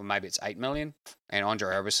Roberson, well, maybe it's $8 million, and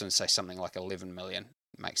Andre Roberson say something like $11 million.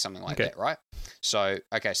 Make something like that, right? So,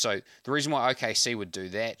 so the reason why OKC would do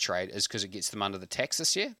that trade is because it gets them under the tax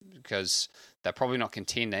this year, because they're probably not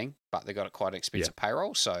contending, but they've got quite an expensive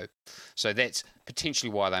payroll. So that's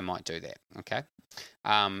potentially why they might do that, okay?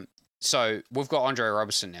 So we've got Andre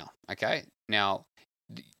Roberson now, okay? Now,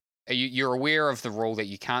 you're aware of the rule that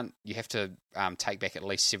you have to take back at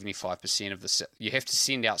least 75% of you have to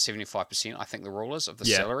send out 75%, I think the rule is, of the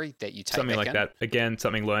salary that you take something back like in. that. Again,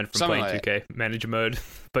 something learned from playing 2K manager mode.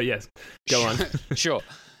 But yes, go on.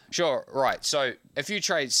 Sure, right. So if you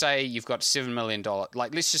trade, say you've got $7 million,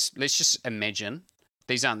 like let's just imagine,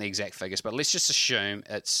 these aren't the exact figures, but let's just assume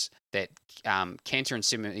it's that Cantor and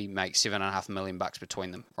Semi make $7.5 million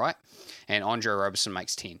between them, right? And Andre Roberson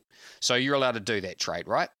makes 10. So you're allowed to do that trade,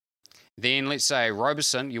 right? Then let's say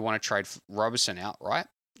Roberson, you want to trade Roberson out, right,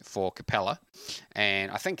 for Capella,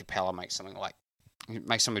 and I think Capella makes something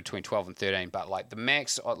between 12 and 13, but like the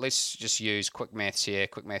max, let's just use quick maths here,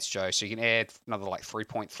 quick maths Joe, so you can add another like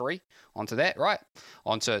 3.3 onto that, right?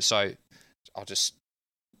 So I'll just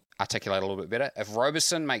articulate a little bit better. If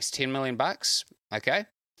Roberson makes $10 million, okay,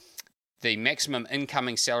 the maximum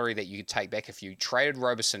incoming salary that you could take back if you traded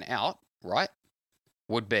Roberson out, right,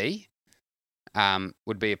 would be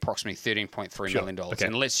approximately $13.3 million. Okay.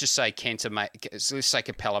 And let's just say let's say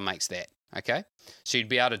Capella makes that. Okay, so you'd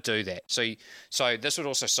be able to do that. So this would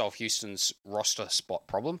also solve Houston's roster spot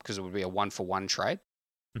problem, because it would be a 1-for-1 trade.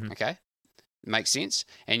 Okay, makes sense.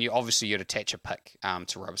 And you'd attach a pick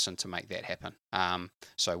to Roberson to make that happen.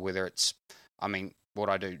 So whether it's, would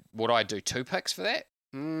I do 2 picks for that?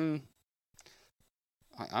 I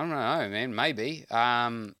don't know, man. Maybe.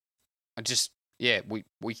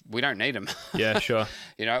 We don't need him. Yeah, sure.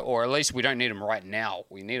 Or at least we don't need him right now.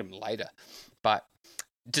 We need him later. But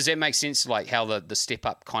does that make sense, like how the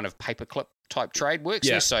step-up kind of paperclip type trade works?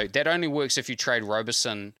 Yeah. So that only works if you trade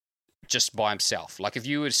Roberson just by himself. Like if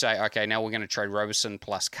you would say, okay, now we're going to trade Roberson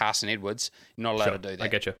plus Carson Edwards, you're not allowed to do that. I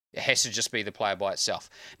get you. It has to just be the player by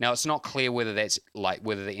itself. Now, it's not clear whether the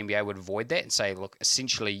NBA would avoid that and say, look,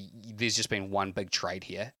 essentially, there's just been one big trade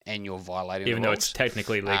here and you're violating the rules. Even though it's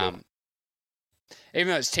technically legal. Even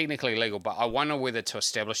though it's technically legal, but I wonder whether to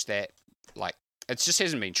establish that, like, it just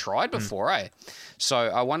hasn't been tried before, eh? So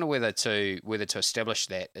I wonder whether to establish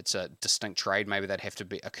that it's a distinct trade. Maybe they'd have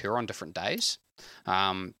to occur on different days.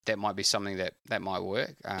 That might be something that might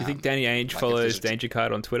work. Do you think Danny Ainge follows Danger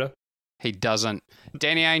Card on Twitter? He doesn't.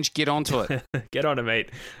 Danny Ainge, get onto it. Get on it, mate.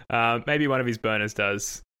 Maybe one of his burners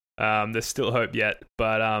does. There's still hope yet.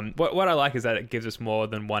 But what I like is that it gives us more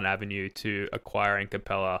than one avenue to acquiring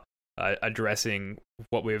Capella, addressing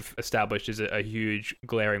what we've established is a huge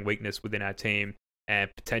glaring weakness within our team, and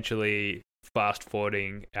potentially fast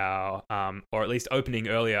forwarding our, or at least opening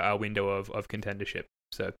earlier our window of contendership.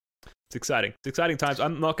 So it's exciting. It's exciting times.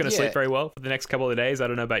 I'm not going to sleep very well for the next couple of days. I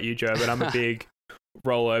don't know about you, Joe, but I'm a big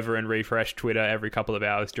roll over and refresh Twitter every couple of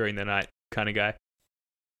hours during the night kind of guy.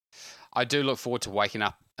 I do look forward to waking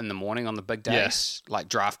up in the morning on the big days, like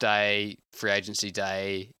draft day, free agency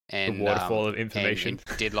day, and the waterfall of information,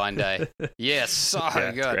 and deadline day. Yeah, so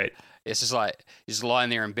good. It's great. It's just like just lying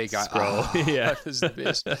there in bed going, scroll. Yeah, this is the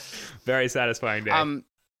best. Very satisfying day.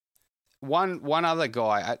 One other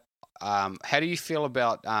guy. How do you feel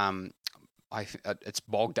about it's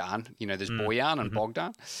Bogdan? There's Bojan and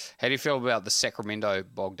Bogdan. How do you feel about the Sacramento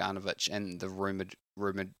Bogdanovic and the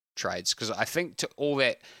rumored trades? Because I think to all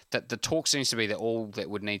that the talk seems to be that all that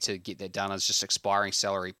would need to get that done is just expiring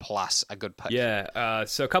salary plus a good pick. Yeah.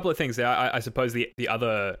 So a couple of things there. I suppose the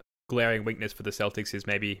other glaring weakness for the Celtics is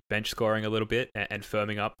maybe bench scoring a little bit and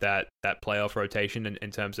firming up that playoff rotation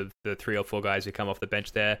in terms of the 3 or 4 guys who come off the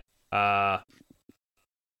bench there.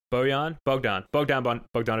 Bogdan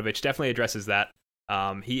Bogdanovic definitely addresses that.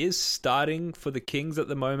 He is starting for the Kings at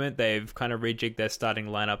the moment. They've kind of rejigged their starting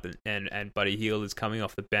lineup, and Buddy Hield is coming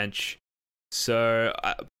off the bench. So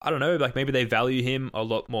I don't know, like maybe they value him a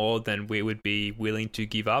lot more than we would be willing to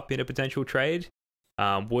give up in a potential trade.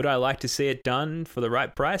 Would I like to see it done for the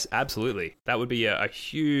right price? Absolutely. That would be a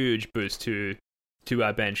huge boost to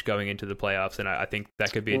our bench going into the playoffs, and I think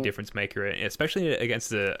that could be a difference maker, especially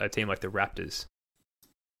against a team like the Raptors.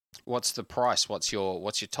 What's the price? What's your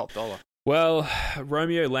top dollar? Well,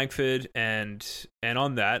 Romeo Langford and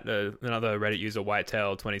on that, another Reddit user,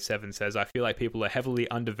 Whitetail27, says, I feel like people are heavily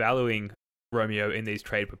undervaluing Romeo in these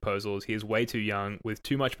trade proposals. He is way too young, with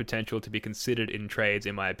too much potential to be considered in trades,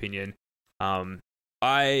 in my opinion.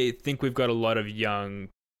 I think we've got a lot of young,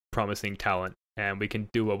 promising talent, and we can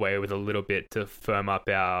do away with a little bit to firm up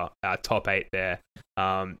our top 8 there.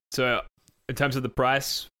 So in terms of the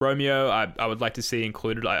price, Romeo, I would like to see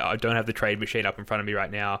included. I don't have the trade machine up in front of me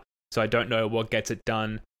right now, so I don't know what gets it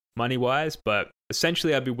done money-wise, but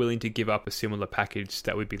essentially I'd be willing to give up a similar package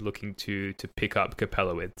that we'd be looking to pick up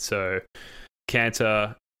Capella with. So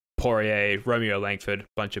Cantor, Poirier, Romeo Langford,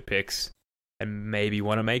 bunch of picks, and maybe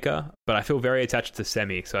Wanamaker. But I feel very attached to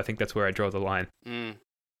Semi, so I think that's where I draw the line.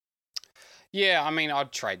 Yeah, I mean, I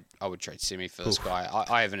would trade Semi for this guy.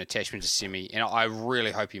 I have an attachment to Semi, and I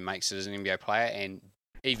really hope he makes it as an NBA player, and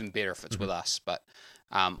even better if it's with us, but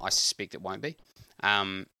I suspect it won't be.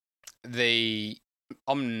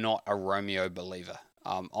 I'm not a Romeo believer.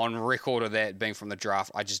 On record of that being from the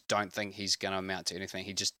draft, I just don't think he's going to amount to anything.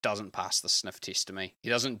 He just doesn't pass the sniff test to me. He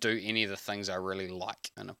doesn't do any of the things I really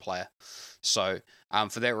like in a player. So,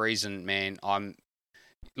 for that reason, man,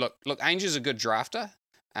 look. Angel's a good drafter,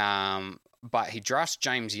 but he drafts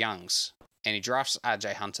James Youngs and he drafts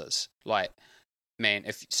RJ Hunters. Like, man,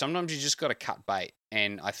 if sometimes you just got to cut bait,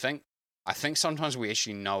 and I think sometimes we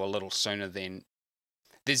actually know a little sooner than.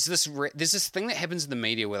 There's this thing that happens in the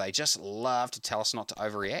media where they just love to tell us not to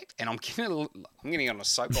overreact, and I'm getting on a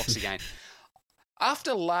soapbox again.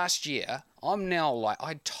 After last year, I'm now like,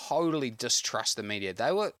 I totally distrust the media.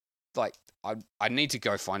 They were like, I need to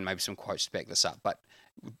go find maybe some quotes to back this up, but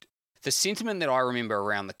the sentiment that I remember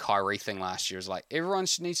around the Kyrie thing last year is like, everyone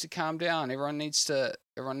needs to calm down. Everyone needs to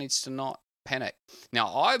not panic. Now,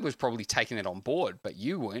 I was probably taking it on board, but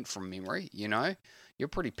you weren't, from memory. You're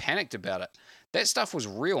pretty panicked about it. That stuff was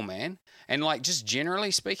real, man. And like, just generally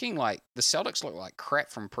speaking, like, the Celtics looked like crap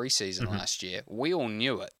from preseason last year. We all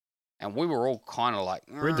knew it, and we were all kind of like,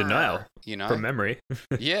 we're in denial, from memory.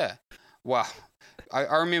 Yeah. Well,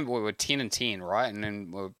 I remember we were 10-10, right? And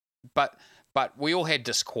then but we all had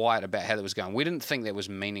disquiet about how that was going. We didn't think that was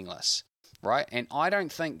meaningless, right? And I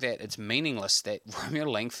don't think that it's meaningless that Romeo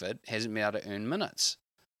Langford hasn't been able to earn minutes.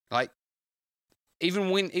 Like,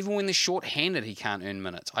 even when they're short-handed, he can't earn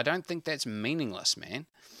minutes. I don't think that's meaningless, man.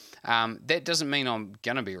 That doesn't mean I'm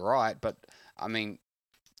going to be right, but, I mean,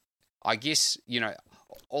 I guess,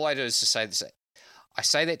 all I do is to say this. I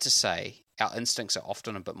say that to say our instincts are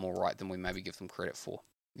often a bit more right than we maybe give them credit for,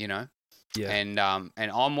 Yeah. And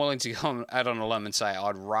I'm willing to go out on a limb and say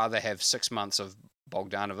I'd rather have 6 months of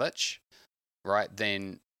Bogdanovic, right,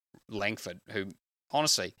 than Langford, who,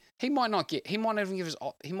 honestly, he might not even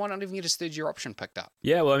get his third year option picked up.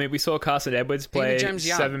 Yeah, well, I mean, we saw Carson Edwards play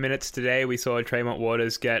 7 minutes today. We saw Tremont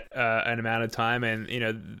Waters get an amount of time, and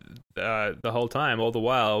the whole time, all the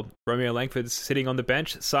while, Romeo Langford's sitting on the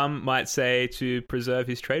bench. Some might say to preserve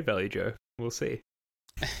his trade value, Joe. We'll see.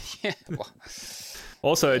 Yeah. Well,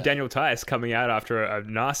 also, Daniel Tice coming out after a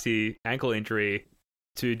nasty ankle injury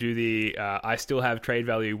to do the I still have trade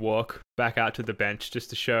value walk back out to the bench,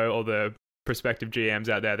 just to show all the prospective GMs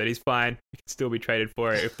out there that he's fine. He can still be traded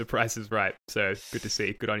for it if the price is right. So good to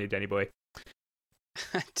see. Good on you, Danny boy.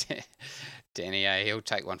 Danny, he'll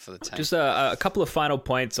take one for the team. Just a couple of final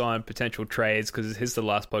points on potential trades, because here's the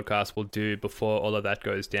last podcast we'll do before all of that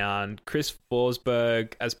goes down. Chris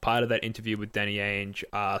Forsberg, as part of that interview with Danny Ainge,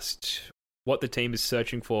 asked what the team is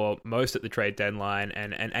searching for most at the trade deadline,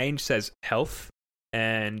 and Ainge says health,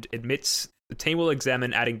 and admits the team will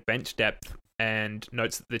examine adding bench depth, and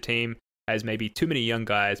notes that the team has maybe too many young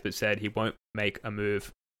guys, but said he won't make a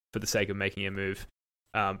move for the sake of making a move.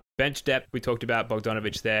 Bench depth, we talked about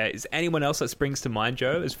Bogdanovic there. Is anyone else that springs to mind,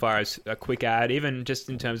 Joe, as far as a quick add, even just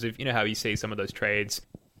in terms of, how you see some of those trades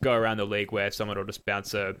go around the league where someone will just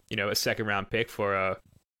bounce a second round pick for a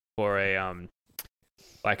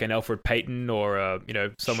like an Elfrid Payton or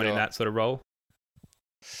someone in that sort of role?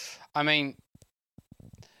 I mean,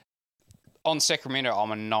 on Sacramento,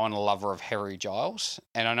 I'm a known lover of Harry Giles,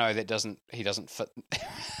 and I know that he doesn't fit.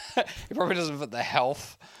 He probably doesn't fit the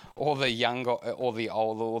health or the young or the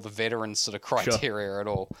old or the veteran sort of criteria at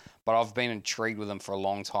all. But I've been intrigued with him for a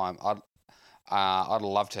long time. I'd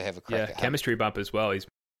love to have a crack at him. Chemistry bump as well. He's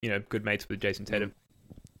good mates with Jason Tatum.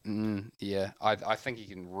 Yeah, I think he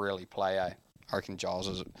can really play. I reckon Giles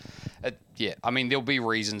is. Yeah, I mean, there'll be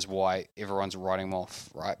reasons why everyone's writing him off,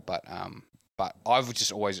 right? But I've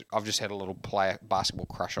just had a little basketball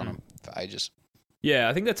crush on him for ages. Yeah,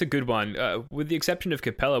 I think that's a good one. With the exception of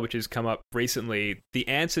Capella, which has come up recently, the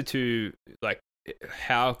answer to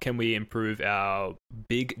how can we improve our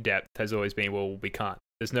big depth has always been, well, we can't.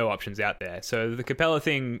 there's no options out there. So the Capella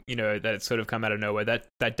thing, that's sort of come out of nowhere,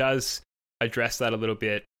 that does address that a little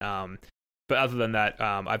bit. But other than that,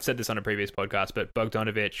 I've said this on a previous podcast, but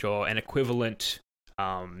Bogdanovic or an equivalent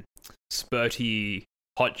spurty,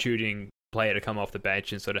 hot shooting player to come off the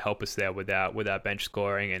bench and sort of help us there with our bench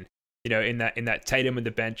scoring. And in that Tatum in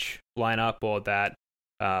the bench lineup, or that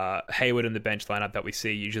Hayward in the bench lineup that we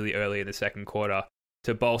see usually early in the second quarter,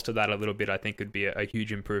 to bolster that a little bit, I think would be a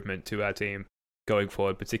huge improvement to our team going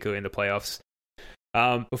forward, particularly in the playoffs.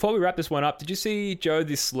 Before we wrap this one up, did you see, Joe,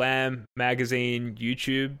 this Slam magazine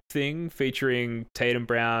YouTube thing featuring Tatum,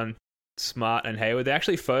 Brown, Smart, and Hayward? They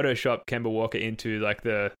actually photoshopped Kemba Walker into like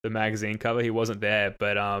the magazine cover. He wasn't there,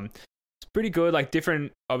 but it's pretty good. Like,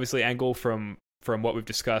 different, obviously, angle from what we've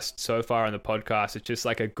discussed so far on the podcast. It's just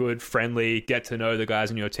like a good, friendly, get to know the guys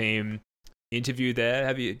in your team interview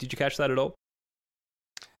there. Did you catch that at all?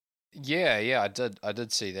 Yeah, I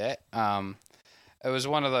did see that. It was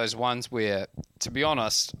one of those ones where, to be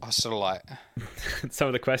honest, I was sort of like, some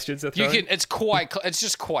of the questions are thrown. It's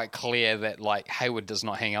just quite clear that like Hayward does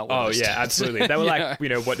not hang out with us. Oh yeah, absolutely. They were like,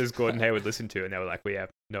 what does Gordon Hayward listen to? And they were like, we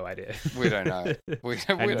have no idea. We don't know. We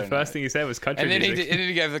the first thing he said was country music. And then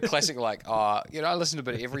he gave the classic like, I listen to a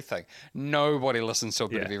bit of everything. Nobody listens to a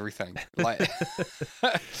bit of everything. Like,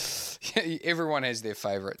 everyone has their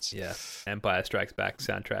favorites. Yeah. Empire Strikes Back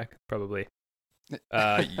soundtrack, probably.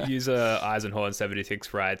 User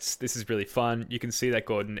Eisenhorn76 writes, "This is really fun. You can see that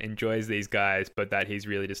Gordon enjoys these guys, but that he's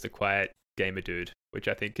really just a quiet gamer dude," which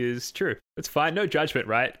I think is true. It's fine. No judgment,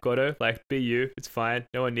 right, Gordo? Like, be you. It's fine.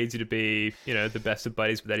 No one needs you to be, the best of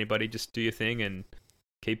buddies with anybody. Just do your thing and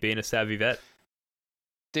keep being a savvy vet.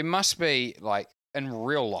 There must be, like, in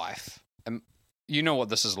real life, you know what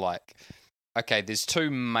this is like. Okay, there's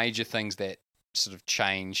two major things that sort of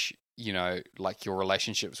change, like your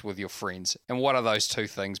relationships with your friends. And what are those two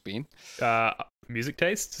things, Ben? Music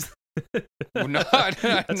tastes? No.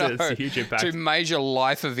 That's a huge impact. Two major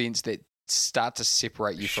life events that start to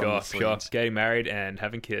separate you from your friends. Sure. Getting married and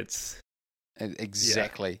having kids.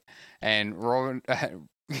 Exactly. Yeah. And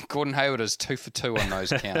Gordon Hayward is 2 for 2 on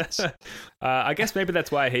those counts. I guess maybe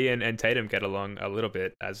that's why he and Tatum get along a little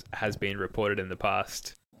bit, as has been reported in the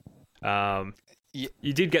past.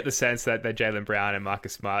 You did get the sense that Jaylen Brown and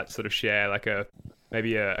Marcus Smart sort of share like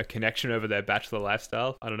maybe a connection over their bachelor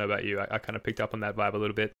lifestyle. I don't know about you. I kind of picked up on that vibe a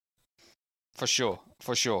little bit. For sure.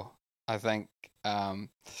 I think I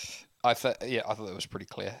thought that was pretty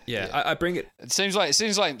clear. Yeah. I bring it. It seems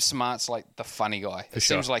like Smart's like the funny guy.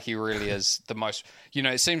 Seems like he really is the most.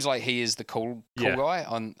 It seems like he is the cool guy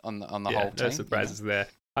on the whole team. No surprises there.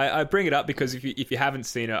 I bring it up because if you haven't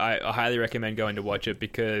seen it, I highly recommend going to watch it,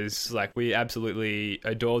 because like we absolutely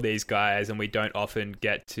adore these guys and we don't often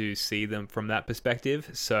get to see them from that perspective.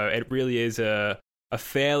 So it really is a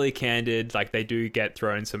fairly candid, like they do get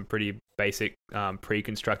thrown some pretty basic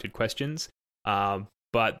pre-constructed questions,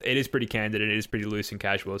 but it is pretty candid and it is pretty loose and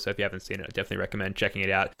casual. So if you haven't seen it, I definitely recommend checking it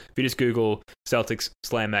out. If you just Google Celtics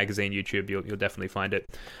Slam Magazine YouTube, you'll definitely find it.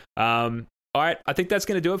 All right, I think that's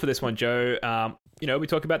going to do it for this one, Joe. We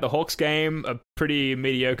talk about the Hawks game, a pretty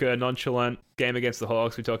mediocre, nonchalant game against the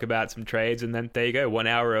Hawks. We talk about some trades, and then there you go, 1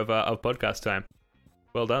 hour of podcast time.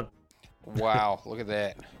 Well done. Wow, look at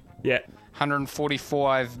that. Yeah.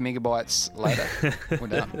 145 megabytes later, we're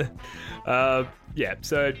done.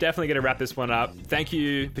 So definitely going to wrap this one up. Thank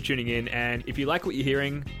you for tuning in, and if you like what you're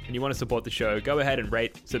hearing and you want to support the show, go ahead and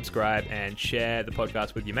rate, subscribe, and share the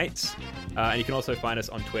podcast with your mates. And you can also find us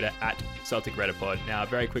on Twitter at Celtic Reddipod. Now,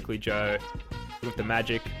 very quickly, Joe, with the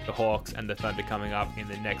Magic, the Hawks, and the Thunder coming up in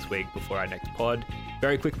the next week before our next pod.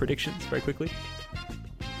 Very quick predictions, very quickly.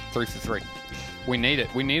 3 for 3. We need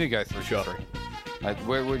it. We need to go 3 for 3.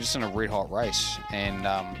 We're just in a red hot race, and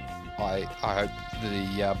I hope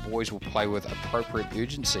the boys will play with appropriate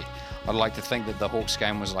urgency. I'd like to think that the Hawks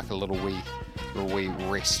game was like a little wee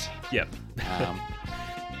rest. Yep.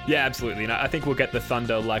 Yeah, absolutely. And I think we'll get the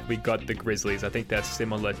Thunder like we got the Grizzlies. I think they're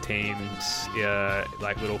similar teams,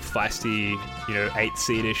 like little feisty,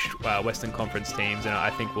 8-seedish Western Conference teams, and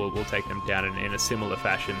I think we'll take them down in a similar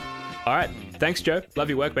fashion. All right. Thanks, Joe. Love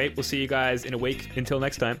your work, mate. We'll see you guys in a week. Until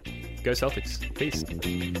next time, go Celtics. Peace.